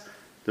Ches,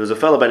 there was a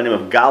fellow by the name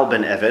of Gal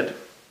ben Eved,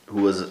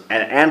 who was an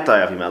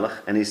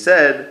anti-Avimelech, and he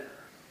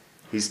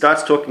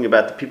starts talking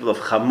about the people of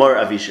Chamor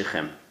Avi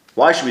Shechem.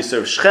 Why should we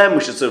serve Shechem?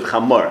 We should serve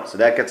Chamor. So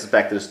that gets us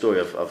back to the story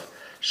of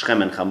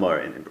Shechem and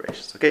Chamor in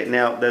Bereshis. Okay,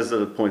 now there's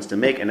the points to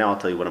make, and now I'll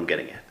tell you what I'm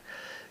getting at.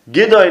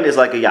 Gideon is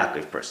like a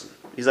Yaakov person.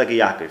 He's like a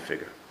Yaakov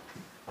figure.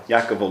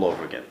 Yaakov all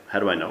over again. How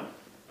do I know?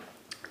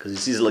 Because he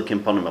sees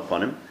Elokim Ponim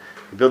upon him.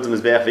 He builds him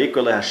his Be'ach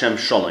Vayikol Hashem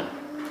Sholem.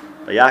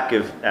 By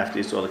Yaakov, after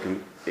he saw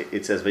Elokim,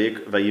 it says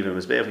Vayivim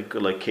his Be'ach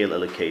Vayikol Keil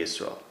Elokei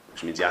Yisrael,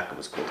 which means Yaakov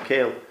was called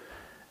Keil,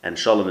 and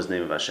Sholem is the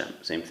name of Hashem.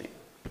 Same thing.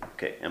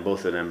 Okay, and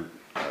both of them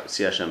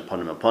see Hashem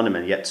Ponim upon him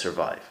and yet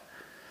survive.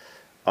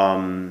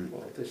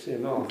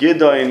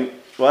 Gideon,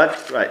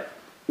 what? Right.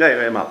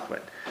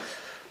 Right.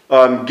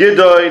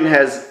 Gideon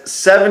has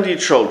 70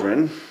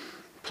 children,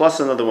 plus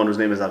another one whose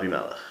name is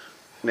Avimelech.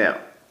 Now,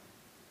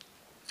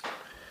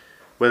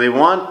 when they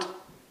want,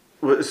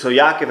 so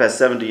Yaakov has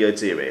 70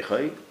 Yotzei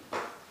Yerechai,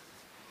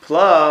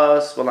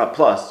 plus, well not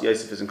plus,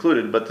 Yosef is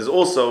included, but there's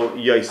also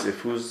Yosef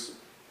who's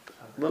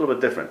a little bit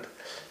different.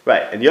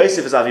 Right, and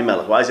Yosef is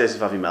Avimelech. Why is Yosef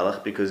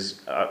Avimelech?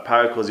 Because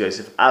Parah calls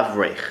Yosef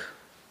Avreich,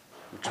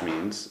 which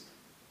means,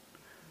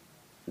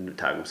 the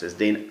Targum says,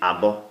 Dein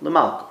Abba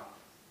Lemalka.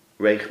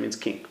 Reich means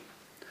king.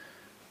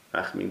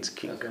 Rach means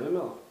king.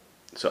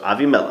 So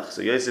Avimelech.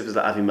 So Yosef is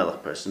the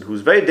Avimelech person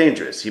who's very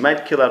dangerous. He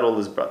might kill out all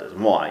his brothers.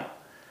 Why?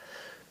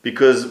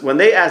 Because when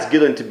they asked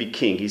Gideon to be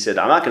king, he said,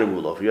 I'm not going to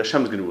rule over you,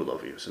 Hashem's going to rule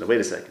over you. So now wait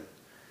a second.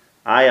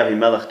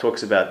 Avimelech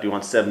talks about, do you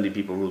want 70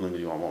 people ruling or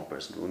do you want one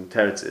person ruling?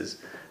 Teretz is,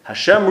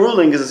 Hashem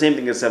ruling is the same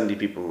thing as 70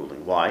 people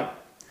ruling. Why?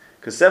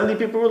 Because 70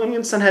 people ruling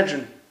in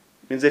Sanhedrin.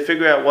 Means they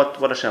figure out what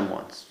Hashem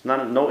wants.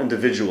 No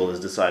individual is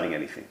deciding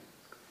anything.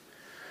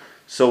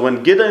 So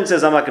when Gideon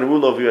says, I'm not going to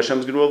rule over you,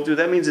 Hashem's going to rule over you,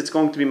 that means it's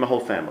going to be my whole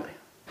family.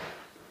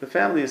 The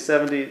family is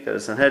 70, that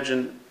is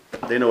Sanhedrin,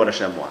 they know what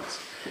Hashem wants.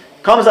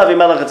 Comes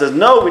Avimelech and says,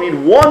 no, we need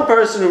one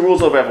person who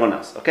rules over everyone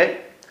else.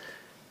 Okay?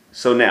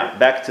 So now,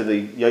 back to the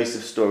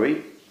Yosef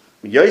story.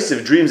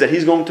 Yosef dreams that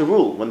he's going to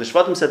rule. When the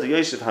Shvatim said to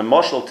Yosef,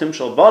 Hamashal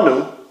Timshal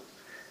Banu,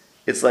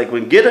 it's like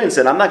when Gideon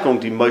said, I'm not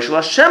going to be Moshel,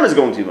 Hashem is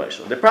going to be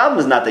Moshel. The problem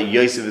is not that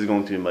Yosef is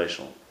going to be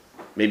Moshel.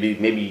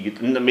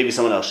 Maybe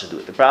someone else should do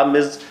it. The problem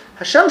is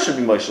Hashem should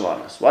be Moshel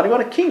on us. Why do you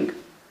want a king?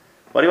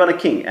 Why do you want a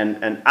king?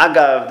 And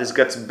Agav, this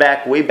gets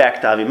way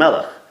back to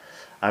Avimelech.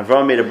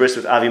 Avram made a bris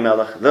with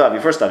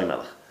Avimelech. First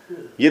Avimelech.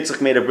 Yitzchak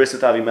made a bris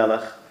with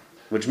Avimelech,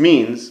 which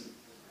means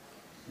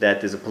that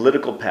there's a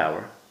political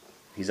power.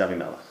 He's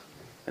Avimelech.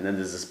 And then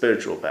there's a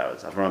spiritual power.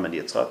 It's Avram and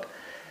Yitzchak.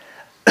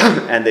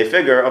 And they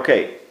figure,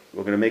 okay,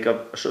 we're going to make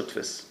up a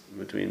shutfis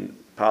between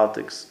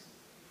politics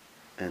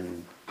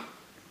and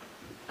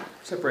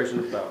separation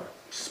of power.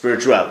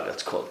 Spirituality,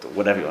 let's call it, or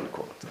whatever you want to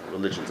call it.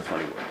 Religion's a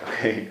funny word,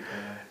 okay?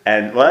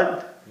 And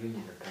what?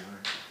 Union of power.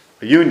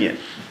 A union.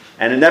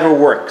 And it never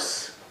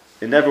works.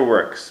 It never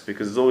works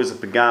because there's always a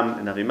pagam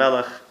in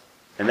Avimelech,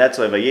 and that's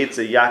why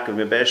Vayetze Yaakov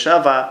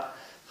Mebe'eshava,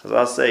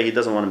 Chazal say he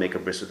doesn't want to make a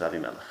bris with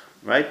Avimelech,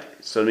 right?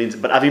 So it means,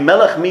 but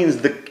Avimelech means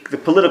the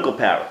political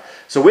power.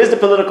 So where's the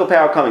political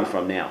power coming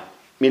from now?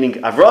 Meaning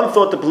Avram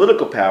thought the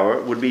political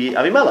power would be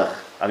Avimelech.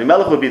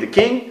 Avimelech would be the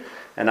king,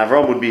 and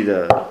Avram would be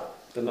the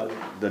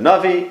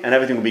Navi, and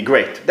everything would be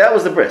great. That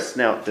was the bris.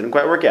 Now, it didn't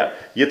quite work out.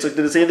 Yitzchak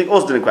did the same thing,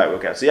 also didn't quite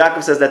work out. So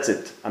Yaakov says, that's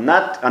it. I'm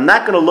not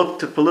going to look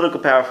to political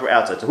power for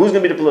outside. So who's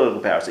going to be the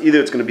political power? So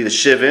either it's going to be the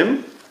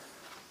Shivim,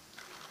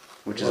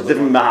 which is a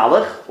different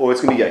Mahalach, or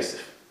it's going to be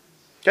Yosef.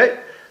 Okay?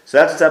 So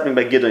that's what's happening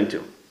by Gideon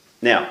too.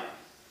 Now,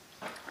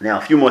 a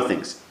few more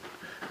things.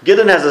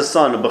 Gideon has a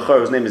son, a Bechor,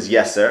 whose name is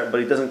Yeser, but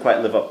he doesn't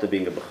quite live up to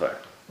being a Bechor.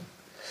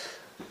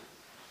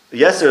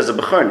 Yeser is a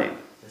Bechor name.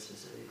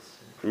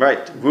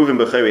 Right. Reuven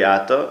Bechori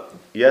Ata,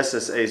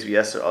 Yeses Eis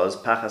Yeser Oz,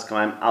 Pachas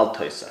Kamaim Al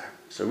Toisar.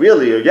 So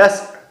really you're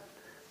Yeser.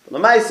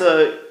 But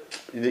Lamaisa,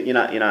 you're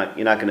not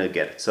going to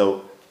get it.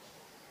 So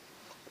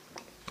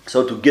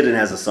to Gideon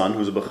has a son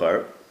who's a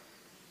Bechor,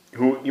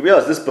 who you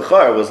realize this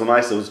Bechor was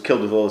Lamaisa was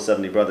killed with all the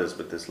 70 brothers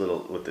with this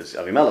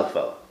Avimelech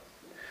fellow.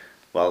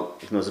 Well,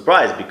 it's no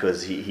surprise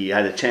because he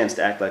had a chance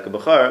to act like a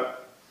Bechor,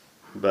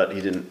 but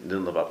he didn't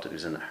live up to it. He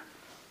was in there.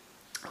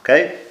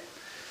 Okay?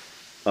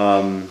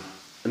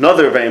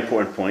 Another very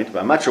important point, but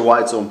I'm not sure why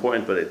it's so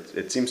important, but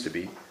it seems to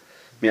be. I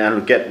mean, I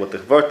don't get what the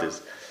vert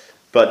is.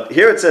 But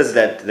here it says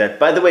that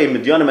by the way,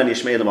 Midyanim and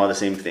Yishmaelim are the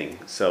same thing.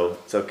 So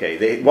it's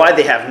okay. Why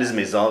they have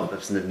Nizmei Zahav?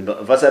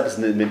 What's happens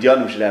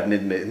Midyanim should have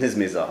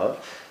Nizmei Zahav?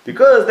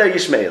 Because they're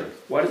Yishmaelim.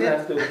 Why does it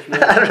have to do with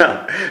Yishmaelim? I don't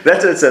know.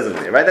 That's what it says over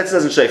there, right? That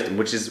says in Shoftim,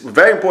 which is a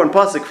very important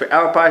pasuk for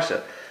our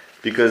parsha.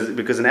 Because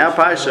in our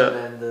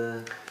parsha,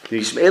 the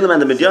Yishmaelim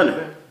and the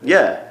Midyanim.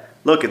 Yeah.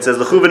 Look, it says,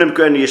 L'chuvenim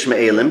k'ern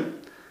Yishmaelim.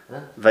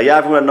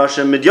 Vayavru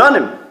Anoshim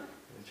Midyanim.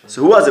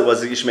 So who was it?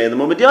 Was it Yishmaelim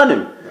or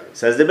Midyanim?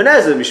 Says the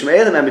Ebenezer,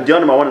 Yishmaelim and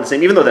Midyanim are one and the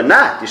same, even though they're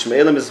not.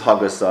 Yishmaelim is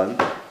Hagar's son.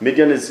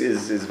 Midyan is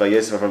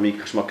Vayesef Avram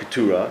Kashma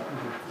Keturah.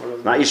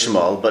 Not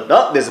Yishmael, but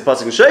no, there's a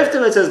pasuk in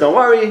Shoftim that says, don't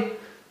worry,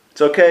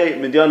 it's okay,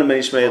 Midyanim and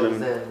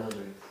Yishmaelim.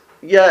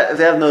 Yeah,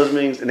 they have nose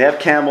rings, and they have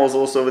camels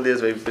also over there,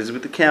 so very busy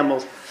with the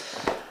camels.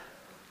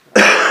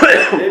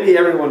 Maybe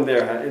everyone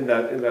there had, in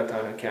that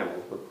time had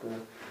camels, but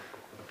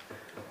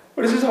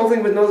what is this whole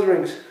thing with nose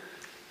rings?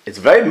 It's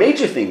very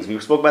major things. We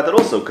spoke about that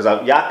also because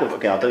Yaakov.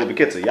 Okay, I'll tell you the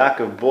kids.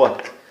 Yaakov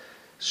bought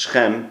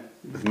Shechem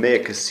with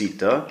Meir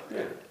Kasita,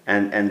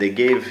 and they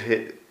gave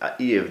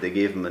Eiv. They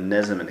gave him a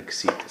Nezem and a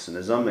Kasita. So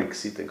Nezem and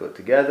Kasita go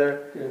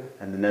together,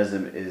 and the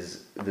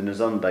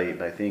Nezem by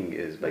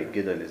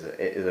Gideon is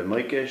a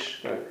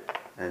Moikesh,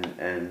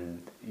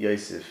 and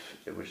Yosef,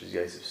 which is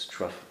Yosef's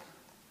truffle.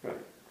 Right.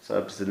 So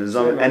it's the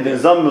Nezem, and the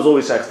Nezem was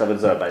always Shach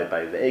Stavadzar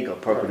by the Egel,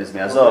 Parkon is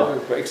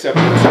Me'azov. Except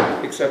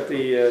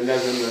the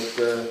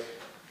Nezem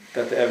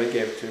that the Eved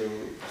gave to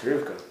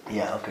Rivka.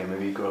 Yeah, okay,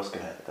 maybe girls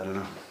could have it. I don't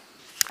know.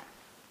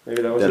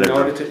 Maybe that was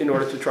in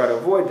order to try to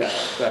avoid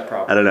that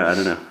problem. I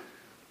don't know.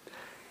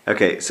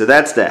 Okay, so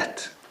that's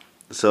that.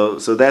 So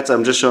that's,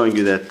 I'm just showing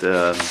you that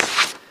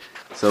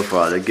so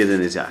far, that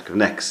Gideon is Yaakov.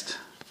 Next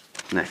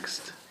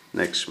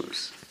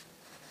shmuz.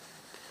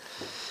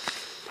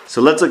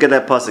 So let's look at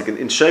that pasuk.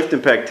 In Shoftim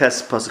Perek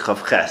Tes pasuk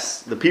of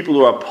Ches, the people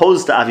who are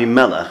opposed to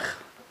Avimelech,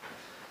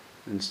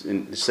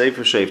 in the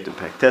Sefer Shoftim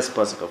Perek Tes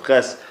pasuk of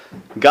Ches,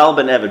 Gal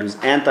ben Eved, who's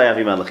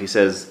anti-Avimelech, he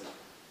says,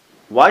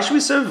 why should we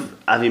serve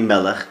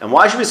Avimelech and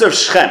why should we serve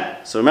Shechem?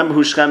 So remember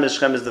who Shechem is.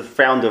 Shechem is the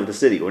founder of the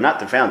city, or not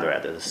the founder,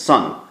 rather, the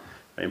son.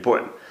 Very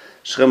important.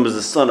 Shechem was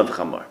the son of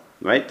Chamor.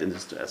 right? And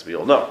this, as we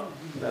all know.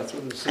 That's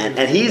what it's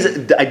And he's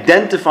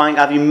identifying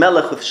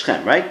Avimelech with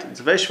Shechem, right? It's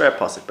a very shver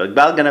pasuk. But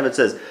Baal Ganav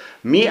says,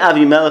 Mi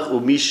Avimelech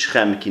u'mi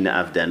Shechem ki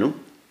na'avdenu.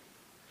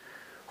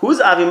 Who's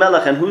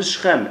Avimelech and who's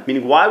Shechem?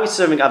 Meaning, why are we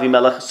serving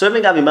Avimelech?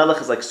 Serving Avimelech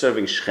is like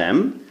serving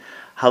Shechem.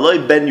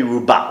 Haloi ben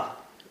Yerubal.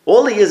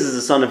 All he is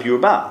the son of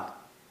Yerubal.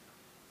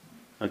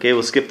 Okay,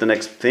 we'll skip the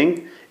next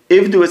thing.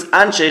 Ivdu is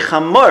Anshe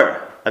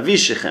Chamor Avi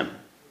Shechem.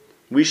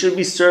 We should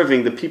be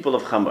serving the people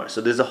of Chamor.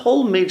 So there's a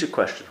whole major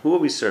question. Who are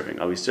we serving?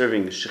 Are we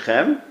serving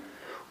Shechem?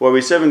 Or are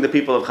we serving the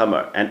people of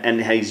Chamor?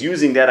 And he's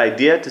using that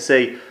idea to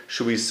say,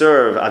 should we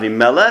serve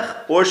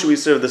Avimelech or should we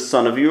serve the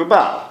son of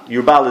Yerubal?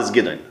 Yerubal is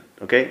Gideon.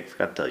 Okay? I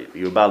forgot to tell you.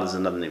 Yerubal is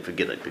another name for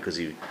Gideon because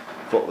he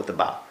fought with the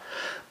Baal.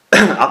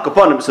 Al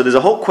Kaponim. So there's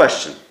a whole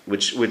question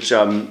which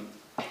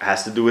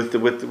has to do with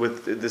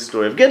the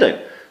story of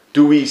Gideon.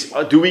 Do we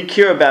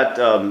care about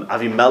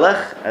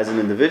Avimelech as an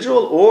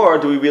individual, or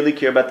do we really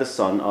care about the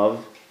son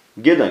of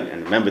Gideon?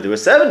 And remember, there were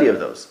 70 of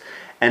those,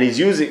 and he's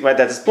using, right.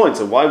 That's his point.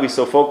 So why are we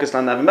so focused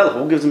on Avimelech?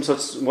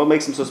 What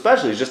makes him so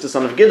special? He's just the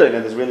son of Gideon,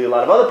 and there's really a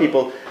lot of other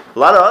people, a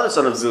lot of other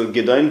sons of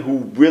Gideon who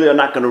really are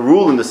not going to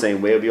rule in the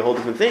same way. It would be a whole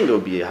different thing. It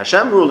would be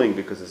Hashem ruling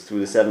because it's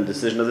through the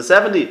decision of the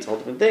 70. It's a whole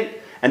different thing,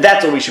 and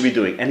that's what we should be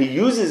doing. And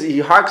he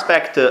harks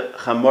back to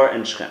Chamor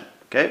and Shechem.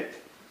 Okay,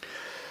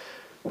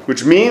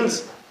 which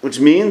means,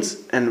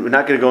 and we're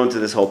not going to go into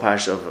this whole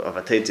parsha of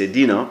Atetze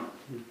Dino,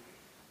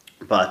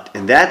 but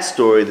in that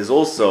story there's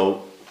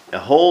also a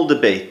whole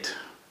debate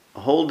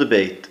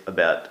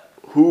about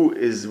who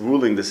is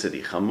ruling the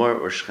city, Chamor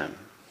or Shechem.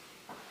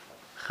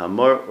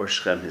 Chamor or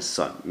Shechem, his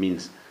son.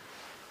 Means,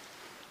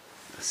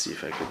 let's see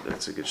if I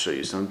could show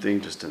you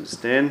something just to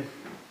understand.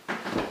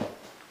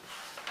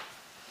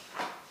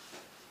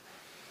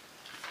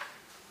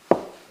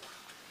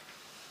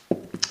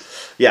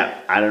 Yeah,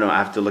 I don't know. I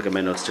have to look at my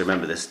notes to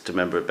remember this, to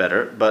remember it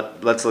better.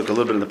 But let's look a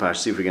little bit in the parsha,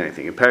 see if we get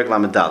anything. In Perek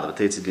Lamed Daled,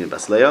 B'Teitz Din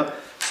Basleya.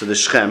 So the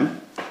Shechem,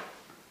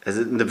 as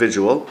an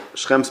individual,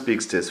 Shechem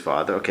speaks to his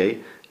father. Okay,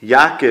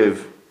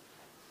 Yaakov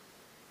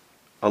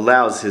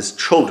allows his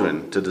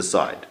children to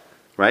decide.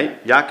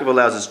 Right? Yaakov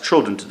allows his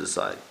children to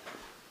decide,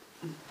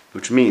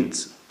 which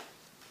means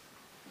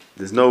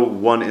there's no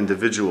one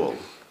individual.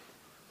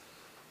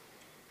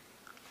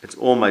 It's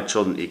all my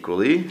children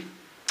equally.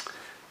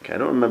 Okay, I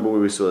don't remember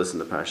where we saw this in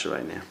the parsha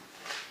right now.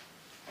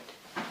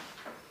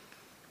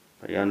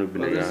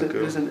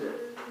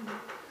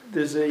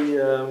 There's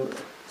a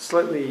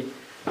slightly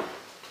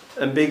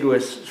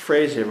ambiguous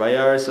phrase here. Right,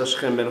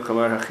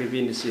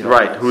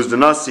 who's the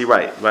Nasi?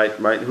 Right.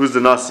 Who's the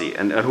Nasi?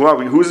 And who are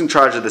we? Who's in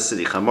charge of the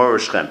city? Chamor or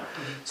Shechem?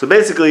 So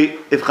basically,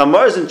 if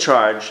Chamor is in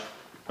charge,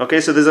 okay,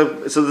 so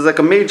there's like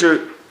a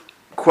major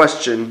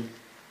question.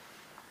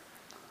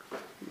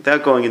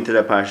 Without going into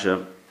that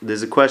parsha,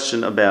 there's a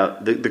question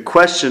about the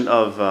question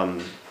of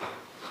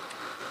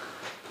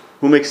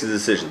who makes the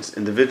decisions,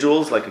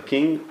 individuals like a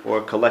king,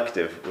 or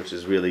collective, which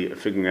is really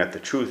figuring out the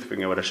truth,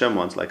 figuring out what Hashem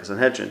wants, like a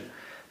Sanhedrin.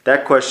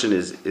 That question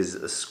is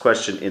a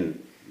question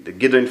in the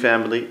Gideon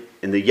family,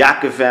 in the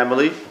Yaakov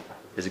family.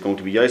 Is it going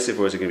to be Yosef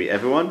or is it going to be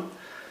everyone?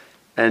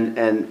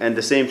 And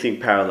the same thing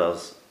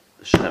parallels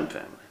the Shechem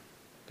family.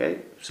 Okay,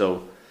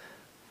 so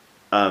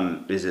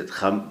is it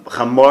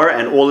Chamor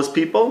and all his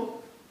people?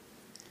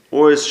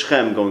 Or is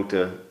Shechem going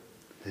to,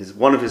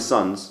 one of his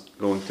sons,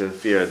 going to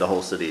fear the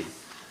whole city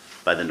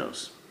by the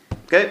nose?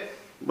 Okay?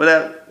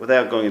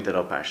 Without going into that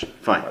whole parsha.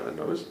 Fine. By the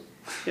nose?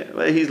 Yeah,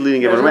 well, he's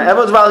leading everyone around.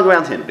 Everyone's rallying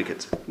around him,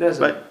 because.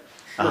 Right?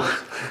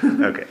 Oh,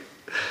 okay.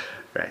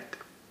 Right.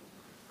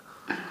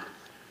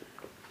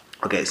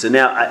 Okay, so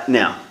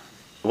now,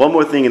 one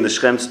more thing in the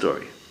Shechem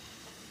story.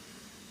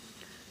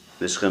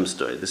 This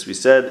we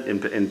said in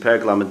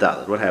Perek Lamed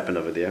Daled. What happened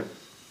over there?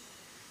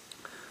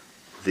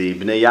 The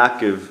Bnei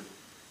Yaakov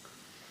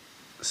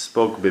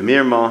spoke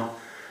b'mirma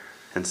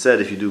and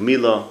said, if you do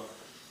milah,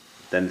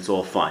 then it's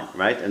all fine,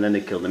 right? And then they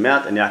killed him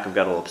out, and Yaakov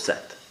got all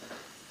upset.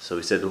 So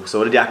he said, so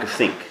what did Yaakov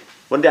think?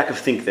 What did Yaakov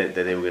think that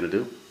they were going to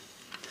do?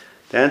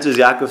 The answer is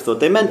Yaakov thought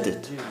they meant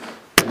it.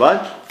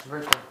 What?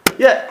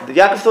 Yeah,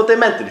 Yaakov thought they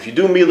meant it. If you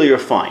do milah, you're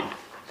fine.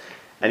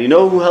 And you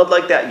know who held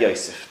like that?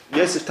 Yosef.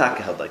 Yosef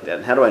Taka held like that.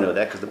 And how do I know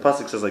that? Because the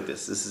pasuk says like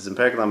this. This is in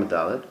Perek Lamed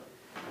Daled.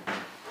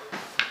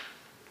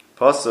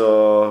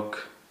 Pasuk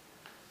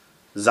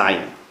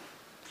Zayin.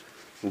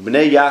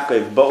 Ubnei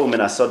Yaakov ba'u min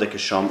asodeh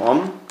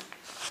kesham'om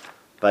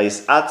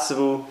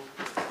vayis'atzvu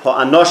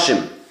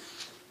ha'anoshim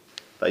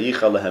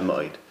vayichal lehem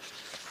ma'od.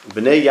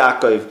 Ubnei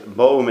Yaakov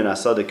ba'u min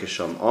asodeh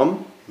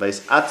kesham'om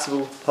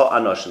vayis'atzvu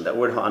ha'anoshim. That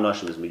word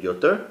ha'anoshim is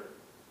miyoter.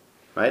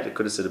 Right? It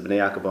could have said Ubnei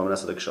Yaakov ba'u min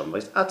asodeh kesham'om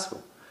vayis'atzvu.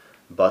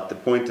 But the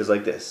point is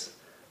like this.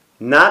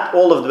 Not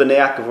all of the Bnei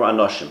Yaakov were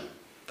Anoshim.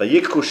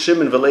 Vayikru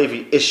Shimon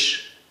v'Levi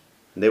Ish.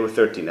 And they were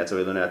 13. That's how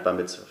we learn at Bar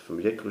Mitzvah.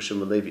 From Yikru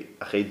Shimon v'Levi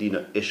Achei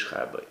Dina Ish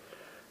Charboy.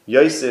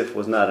 Yosef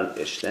was not an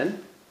Ish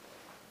then.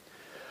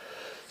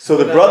 So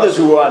the brothers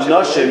who were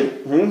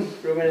Anoshim...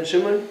 Reuben and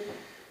Shimon?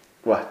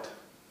 What?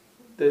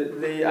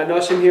 The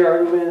Anoshim here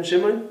are Reuben and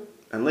Shimon?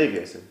 And Levi,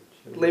 I said.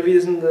 Levi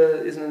isn't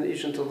an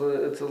Ish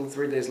until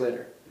 3 days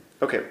later.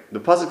 Okay. The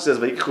pasuk says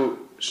Vayikru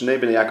Shnei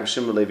b'nei Yaakov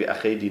Shimon Levi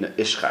achei dina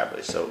ish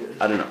charbei. So,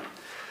 I don't know.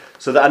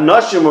 So the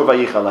Anashim were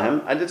vayichal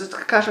lahem, and it's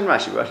just Kash and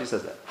Rashi. Rashi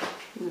says that.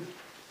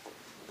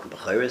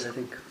 B'chayres, I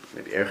think.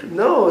 Maybe Erchin.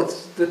 No,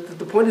 it's the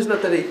point is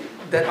not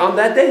that on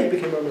that day he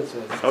became bar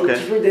mitzvah. Okay.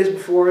 3 days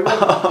before.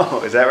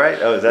 Oh, is that right?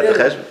 Oh, is that the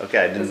cheshbon? Okay,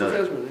 I didn't know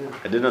that. Cheshbon,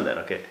 I didn't know that.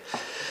 Okay.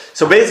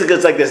 So basically,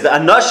 it's like this: the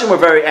Anashim were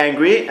very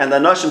angry, and the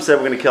Anashim said,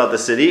 "We're going to kill out the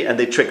city," and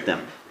they tricked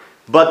them.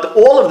 But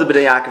all of the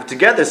Bnei Yaakov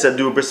together said,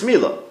 "Do a bris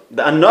milah."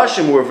 The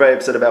Anashim who were very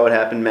upset about what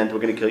happened meant, "We're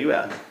going to kill you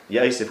out."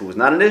 Yosef, who was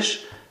not an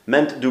ish,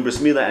 meant, "Do bris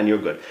milah and you're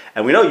good."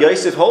 And we know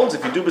Yosef holds,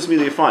 if you do bris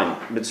milah, you're fine.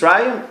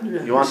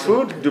 Mitzrayim, you want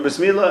food, do bris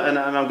milah, and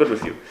I'm good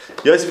with you.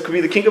 Yosef could be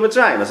the king of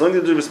Mitzrayim as long as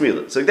you do bris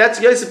milah. So that's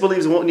Yosef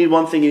believes we need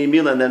one thing, you need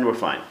milah, and then we're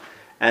fine.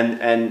 And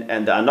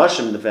the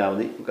Anashim in the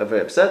family who got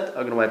very upset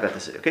are going to wipe out the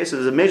city. Okay, so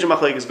there's a major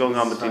machlokes going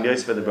on between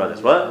Yosef and the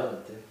brothers.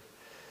 What?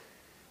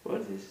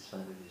 What is this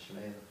sign of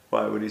Ishmael?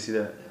 Why? Where do you see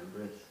that?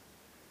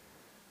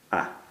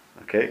 Ah,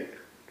 okay.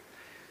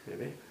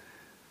 Maybe.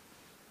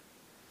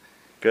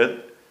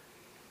 Good.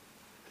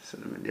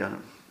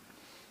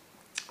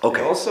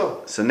 Okay.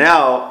 Also. So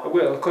now.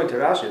 Well, according to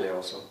Rashi, they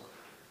also.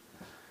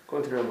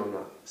 According to Rambam,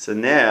 not. So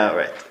now,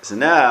 right. So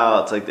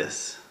now it's like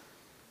this.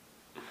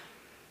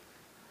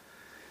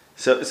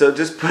 So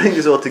just putting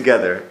this all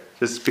together,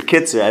 just for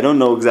Kitzer, I don't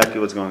know exactly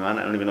what's going on.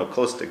 I don't even know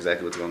close to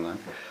exactly what's going on.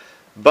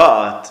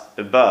 But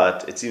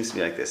it seems to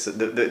me like this. So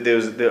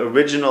there's the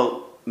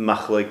original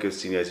machlokes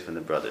between Yosef and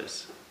the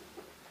brothers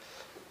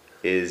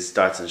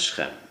starts in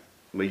Shechem.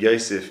 But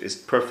Yosef is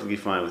perfectly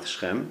fine with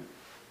Shechem.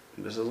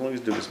 Just as long as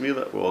you do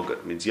Bismillah, we're all good.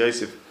 It means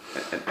Yosef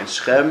and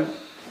Shechem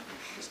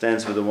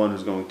stands for the one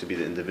who's going to be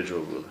the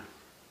individual ruler.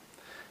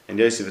 And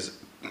Yosef is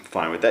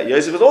fine with that.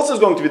 Yosef is also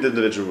going to be the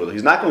individual ruler.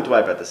 He's not going to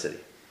wipe out the city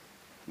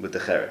with the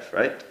cherif,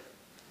 right?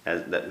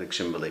 As that the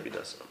Shimon Levi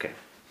does. Okay.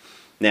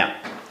 Now,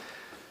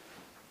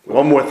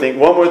 one more thing,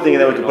 and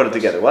then we can put it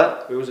together.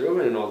 What? It was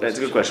Reuven and all this. That's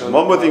a good question.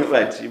 One more thing,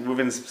 right?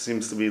 Reuven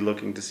seems to be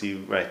looking to see,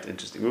 right?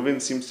 Interesting.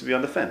 Reuven seems to be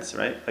on the fence,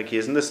 right? Like he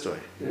is in this story.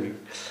 Yeah.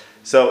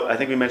 So I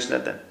think we mentioned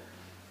that then,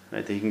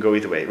 right? That he can go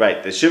either way,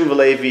 right? The Shimon and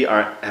Levi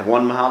have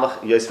one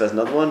mahalach, Yosef has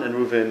another one, and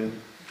Reuven,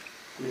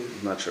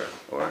 I'm not sure,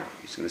 or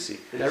he's going to see.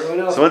 And everyone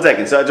else. So 1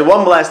 second. So it's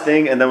one last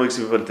thing, and then we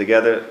can put it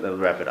together. Then we'll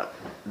wrap it up.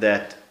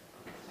 That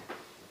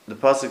the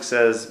pasuk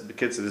says, "B'kitzur,"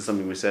 this is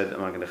something we said.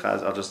 I'm not going to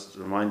chaz. I'll just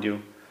remind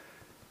you.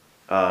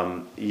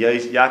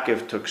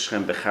 Yaakov took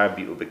Shechem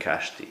becharbi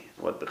ubekashti.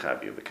 What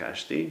becharbi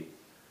ubekashti?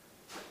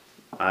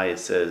 It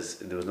says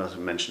there was no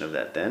mention of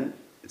that then.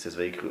 It says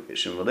Vayikru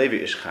Shimon Levi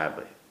ish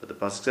charbi. But the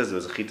pasuk says there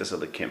was a chitas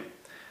alakim.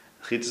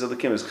 Chitas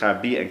alakim is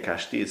charbi and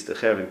kashti. It's the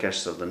cher and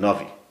kashes of the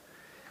navi.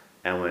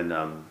 And when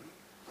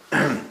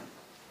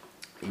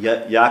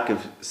Yaakov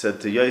said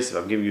to Yosef,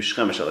 "I'm giving you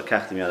Shechem,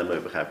 shalakachti miyad lo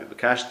becharbi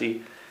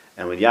ubekashti."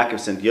 And when Yaakov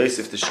sent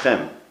Yosef to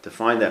Shechem to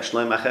find that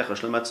Shleim Achecha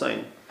Shleim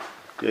Atzayin,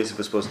 Yosef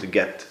was supposed to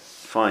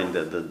find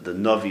the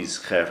Navi's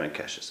Cherev and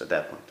Keshes at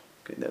that point.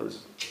 Okay, that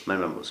was, my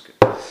memory was good.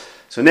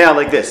 So now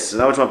like this, so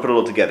now I just want to put it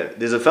all together.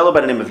 There's a fellow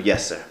by the name of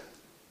Yeser,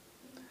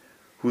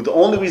 who the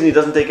only reason he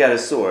doesn't take out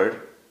his sword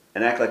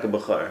and act like a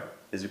Bechar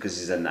is because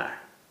he's a Nar.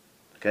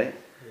 Okay?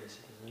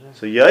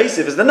 So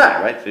Yosef is the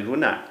Nar, right?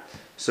 Nar.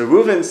 So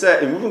Reuven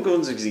said, and Reuven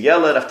goes, because he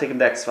yelled at, I've taken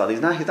back his father.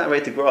 He's not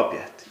ready to grow up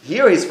yet.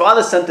 Here, his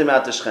father sent him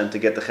out to Shechem to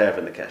get the Cherev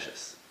and the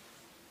Keshes.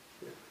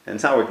 And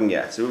it's not working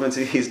yet. So Reuven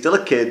said, he's still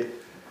a kid.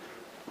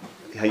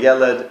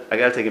 Hayeled, I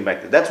got to take him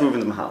back there. That's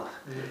Reuven's mahalach.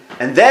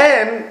 And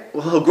then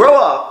he'll grow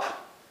up.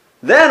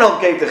 Then he'll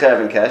get the Cherev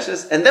and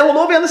Keshes, and then we'll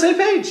all be on the same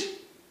page.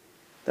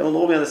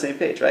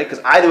 Right? Because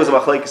either was a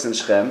machlokes in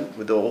Shechem,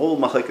 with the whole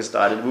machlokes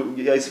started.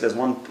 Yosef has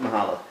one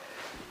mahalach,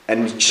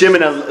 and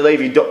Shimon and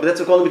Levi. That's what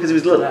we call him because he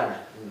was little.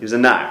 He was a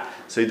nar,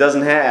 so he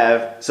doesn't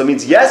have. So it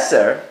means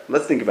Yeser.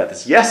 Let's think about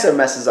this. Yeser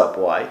messes up.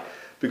 Why?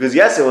 Because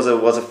Yeser was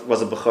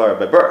a bechor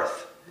by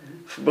birth.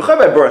 Bechor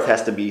by birth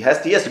he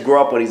has to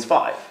grow up when he's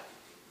 5.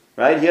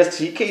 Right? He has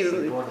to be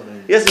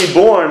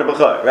born a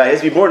bechor. Right? He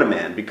has to be born a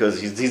man because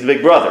he's the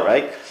big brother.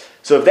 Right?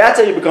 So if that's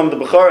how you become the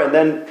bechor, and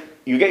then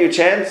you get your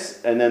chance,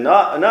 and then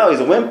no, he's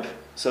a wimp.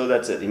 So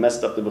that's it. He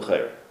messed up the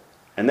bechor,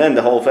 and then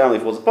the whole family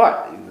falls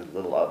apart. The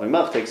little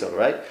Avimelech takes over.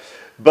 Right?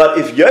 But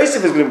if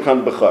Yosef is going to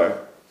become the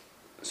bechor,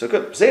 so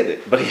good, say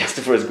it. But he has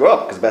to first grow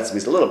up because that's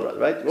he's the little brother,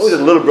 right? Always a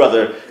little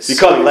brother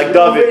becoming like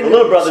David. The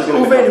little brother's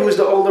going to become. Reuven, who's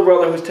the older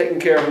brother, who's taking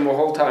care of him the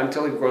whole time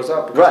until he grows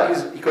up,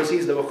 because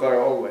he's the bechor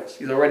always.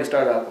 He's already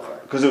started out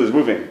bechor. Because it was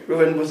Reuven.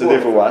 Reuven was so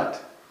therefore what?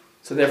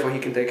 So therefore he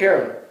can take care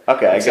of him.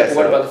 Okay, Except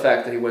what about the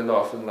fact that he went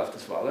off and left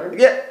his father?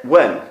 Yeah,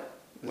 when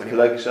he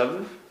like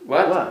Shavuot?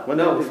 What? When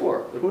no,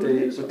 before with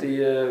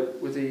the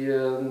what's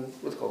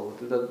it called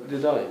the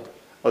dying.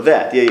 Oh,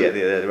 that, yeah,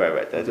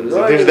 right.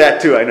 There's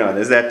that too. I know.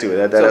 There's that too.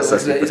 That's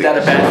is that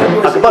a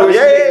bad thing?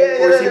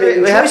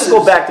 Yeah. We have to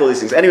go back to all these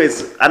things.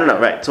 Anyways, I don't know.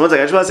 Right. So one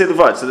second. I just want to say the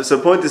part. So the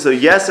point is,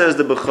 Yeser is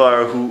the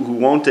bechor who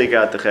won't take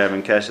out the cherev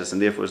and keshes,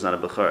 and therefore is not a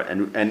bechor.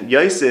 And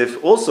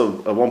Yosef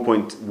also at one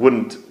point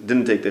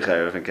didn't take the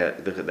cherev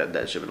and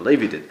that Shimon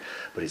Levi did,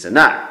 but he's a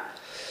nar.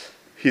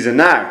 He's a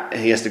nar,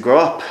 and he has to grow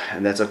up,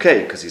 and that's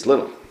okay because he's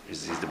little.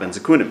 He's the ben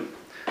zekunim.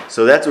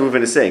 So that's what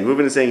Reuven is saying.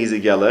 Reuven is saying he's a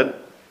Yeled,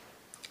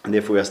 and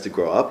therefore he has to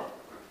grow up.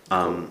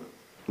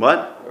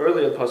 What?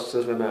 Earlier the pasuk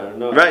says V'mar.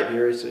 No, right.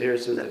 Here it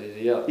says that he's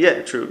a Yeled.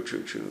 Yeah, true.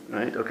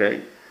 Right,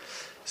 okay.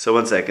 So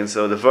 1 second.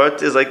 So the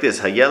vart is like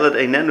this. Hayeled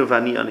einenu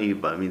v'ani ani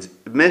iba. It means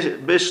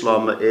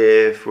bishlam.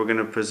 If we're going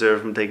to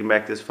preserve him, taking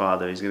back to his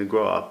father, he's going to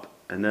grow up,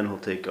 and then he'll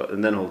pick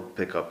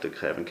up the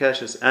Chev and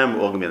Keshes, and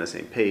we're all going to be on the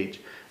same page.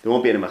 There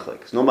won't be any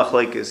machlekes. No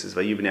machlekes is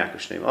vayibn Yaakov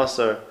shneim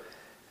asar,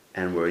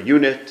 and we're a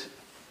unit,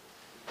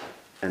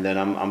 and then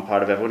I'm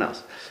part of everyone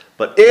else.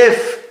 But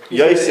if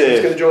Yosef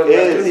he's going to join the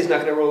rest of it, he's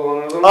not going to roll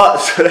on alone. Oh,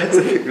 so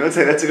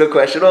that's a good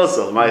question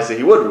also. Maya say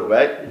he would rule,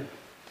 right?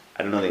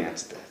 I don't know the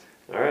answer to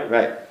that. All right.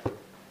 Right.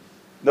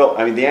 No,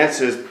 I mean the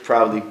answer is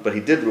probably, but he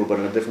did rule, but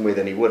in a different way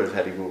than he would have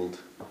had he ruled.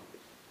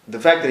 The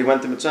fact that he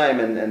went to Mitzrayim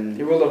and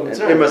he ruled up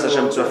Mitzrayim, Imras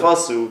Hashem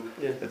Tzrafasu,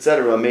 yeah,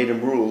 etc., made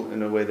him rule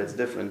in a way that's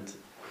different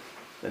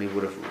than he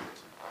would have ruled.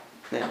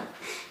 Yeah.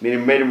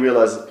 Made him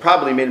realize,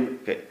 probably made him,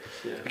 okay.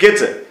 Yeah.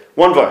 Gitze,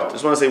 one word.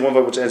 Just want to say one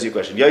word which answers your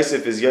question.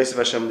 Yosef is Yosef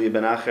Hashem li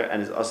ben Acher,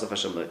 and is Asaf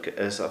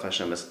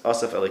Hashem is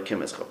Asaf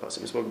Elikim es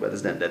Chapasim. We spoke about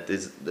this then. That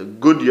is the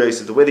good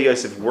Yosef. The way the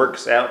Yosef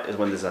works out is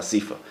when there's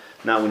Asifa,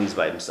 not when he's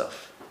by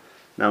himself.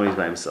 Not when he's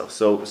by himself.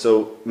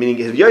 So meaning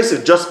if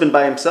Yosef just been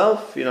by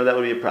himself, that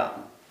would be a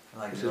problem.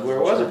 This is where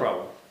it was a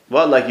problem.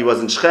 Well, like he was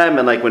in Shechem,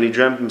 and like when he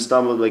dreamt him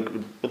stumbled, like,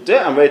 but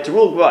yeah, I'm ready to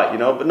rule, right?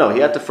 But no, he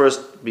had to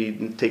first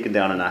be taken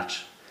down a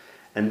notch,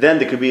 and then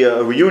there could be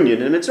a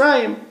reunion in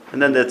Mitzrayim,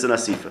 and then that's an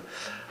Asifa.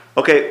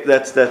 Okay,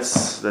 that's.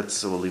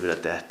 So we'll leave it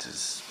at that.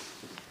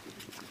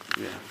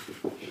 Yeah.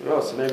 Oh, so maybe